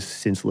think she's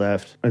since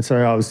left. And so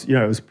I was,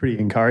 it was pretty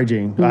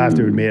encouraging. I have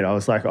to admit, I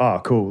was like, oh,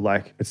 cool.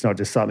 Like, it's not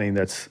just something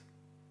that's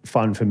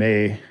fun for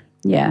me.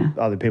 Yeah.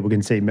 Other people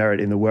can see merit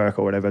in the work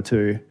or whatever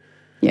too.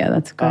 Yeah,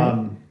 that's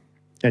great.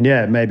 And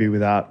yeah, maybe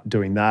without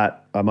doing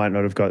that, I might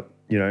not have got,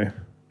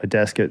 a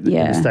desk at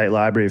the State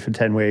Library for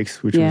 10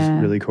 weeks, which was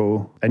really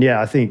cool. And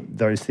yeah, I think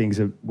those things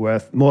are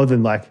worth more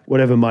than like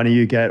whatever money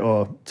you get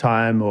or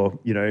time or,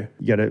 you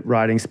get a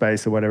writing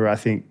space or whatever. I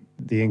think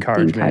the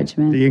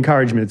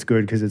encouragement's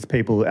good because it's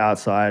people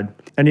outside,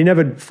 and you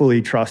never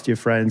fully trust your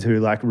friends who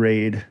like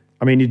read.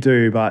 I mean, you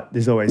do, but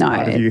there's always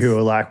part of you who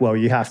are like, well,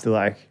 you have to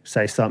like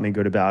say something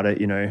good about it,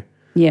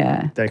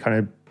 Yeah. They kind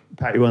of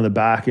pat you on the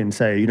back and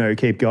say,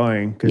 keep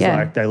going because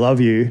like they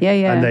love you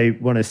and they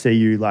want to see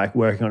you like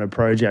working on a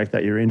project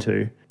that you're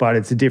into. But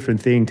it's a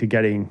different thing to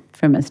getting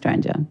from a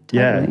stranger.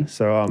 Totally. Yeah.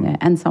 So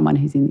and someone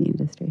who's in the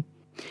industry.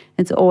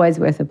 It's always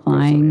worth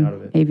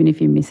applying, even if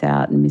you miss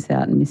out and miss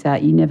out and miss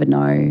out. You never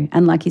know.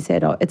 And like you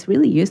said, it's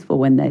really useful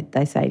when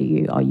they say to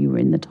you, oh, you were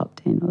in the top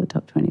 10 or the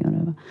top 20 or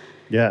whatever.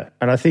 Yeah.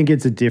 And I think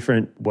it's a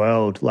different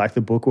world. Like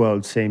the book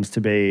world seems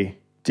to be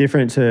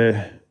different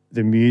to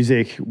the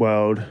music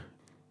world.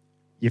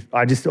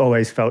 I just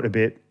always felt a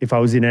bit, if I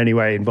was in any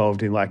way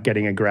involved in like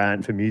getting a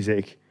grant for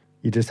music,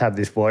 you just have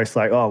this voice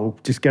like, oh, well,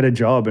 just get a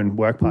job and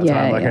work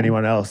part-time like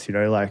anyone else,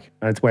 and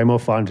it's way more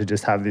fun to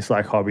just have this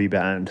like hobby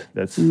band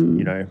that's,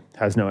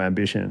 has no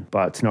ambition.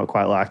 But it's not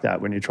quite like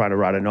that when you're trying to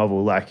write a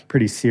novel, like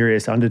pretty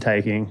serious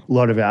undertaking, a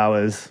lot of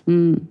hours,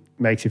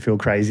 makes you feel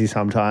crazy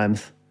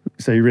sometimes.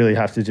 So you really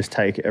have to just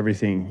take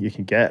everything you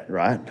can get,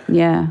 right?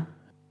 Yeah.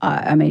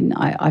 I mean,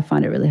 I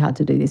find it really hard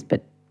to do this,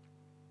 but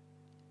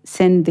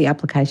send the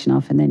application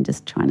off and then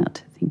just try not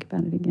to think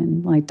about it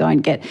again. Like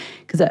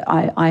because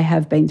I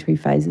have been through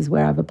phases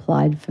where I've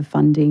applied for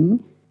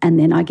funding and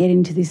then I get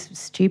into this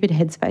stupid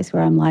headspace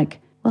where I'm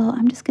like, well,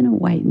 I'm just going to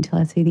wait until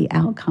I see the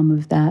outcome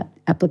of that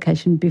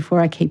application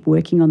before I keep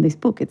working on this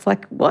book. It's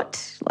like,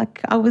 what?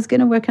 Like I was going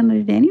to work on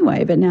it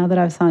anyway, but now that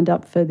I've signed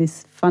up for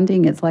this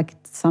funding, it's like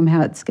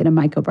somehow it's going to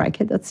make or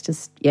break it. That's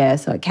just,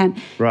 so it can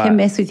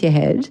mess with your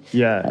head,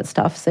 that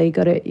stuff. So you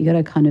got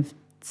to kind of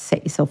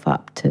set yourself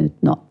up to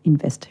not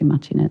invest too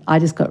much in it. I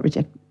just got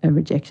a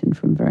rejection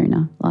from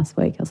Verona last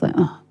week. I was like,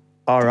 oh.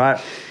 All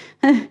right.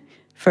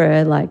 For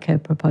a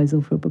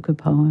proposal for a book of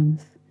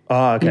poems.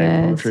 Oh, okay.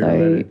 Yeah,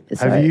 so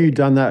have you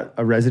done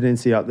a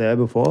residency up there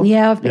before?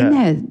 Yeah, I've been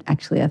there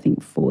actually I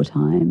think 4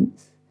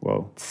 times.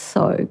 Whoa. It's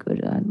so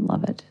good. I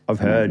love it. I've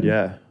heard,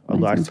 yeah. I'd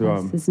like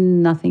to. There's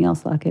nothing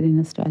else like it in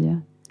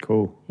Australia.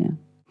 Cool. Yeah.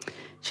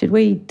 Should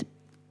we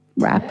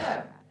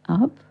wrap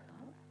up?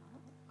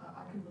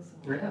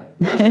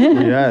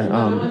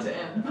 Yeah.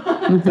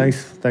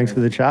 Thanks for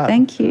the chat.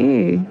 Thank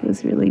you. It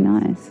was really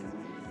nice.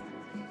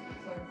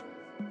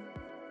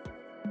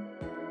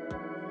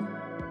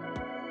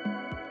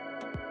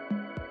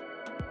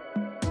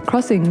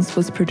 Crossings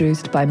was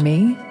produced by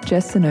me,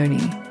 Jess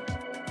Zanoni.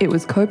 It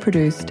was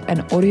co-produced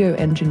and audio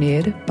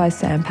engineered by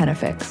Sam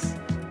Panifex.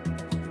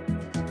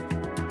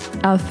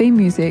 Our theme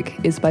music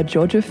is by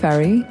Georgia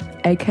Farry,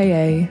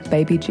 aka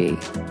Baby G.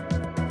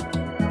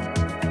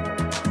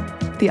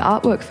 The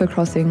artwork for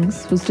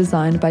Crossings was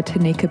designed by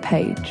Tanika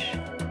Page.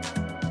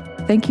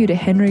 Thank you to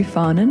Henry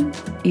Farnan,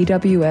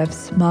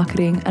 EWF's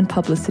Marketing and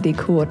Publicity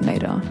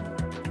Coordinator.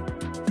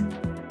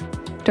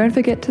 Don't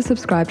forget to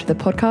subscribe to the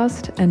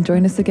podcast and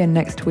join us again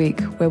next week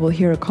where we'll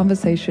hear a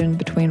conversation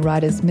between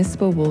writers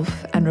Misbah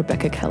Wolf and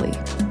Rebecca Kelly.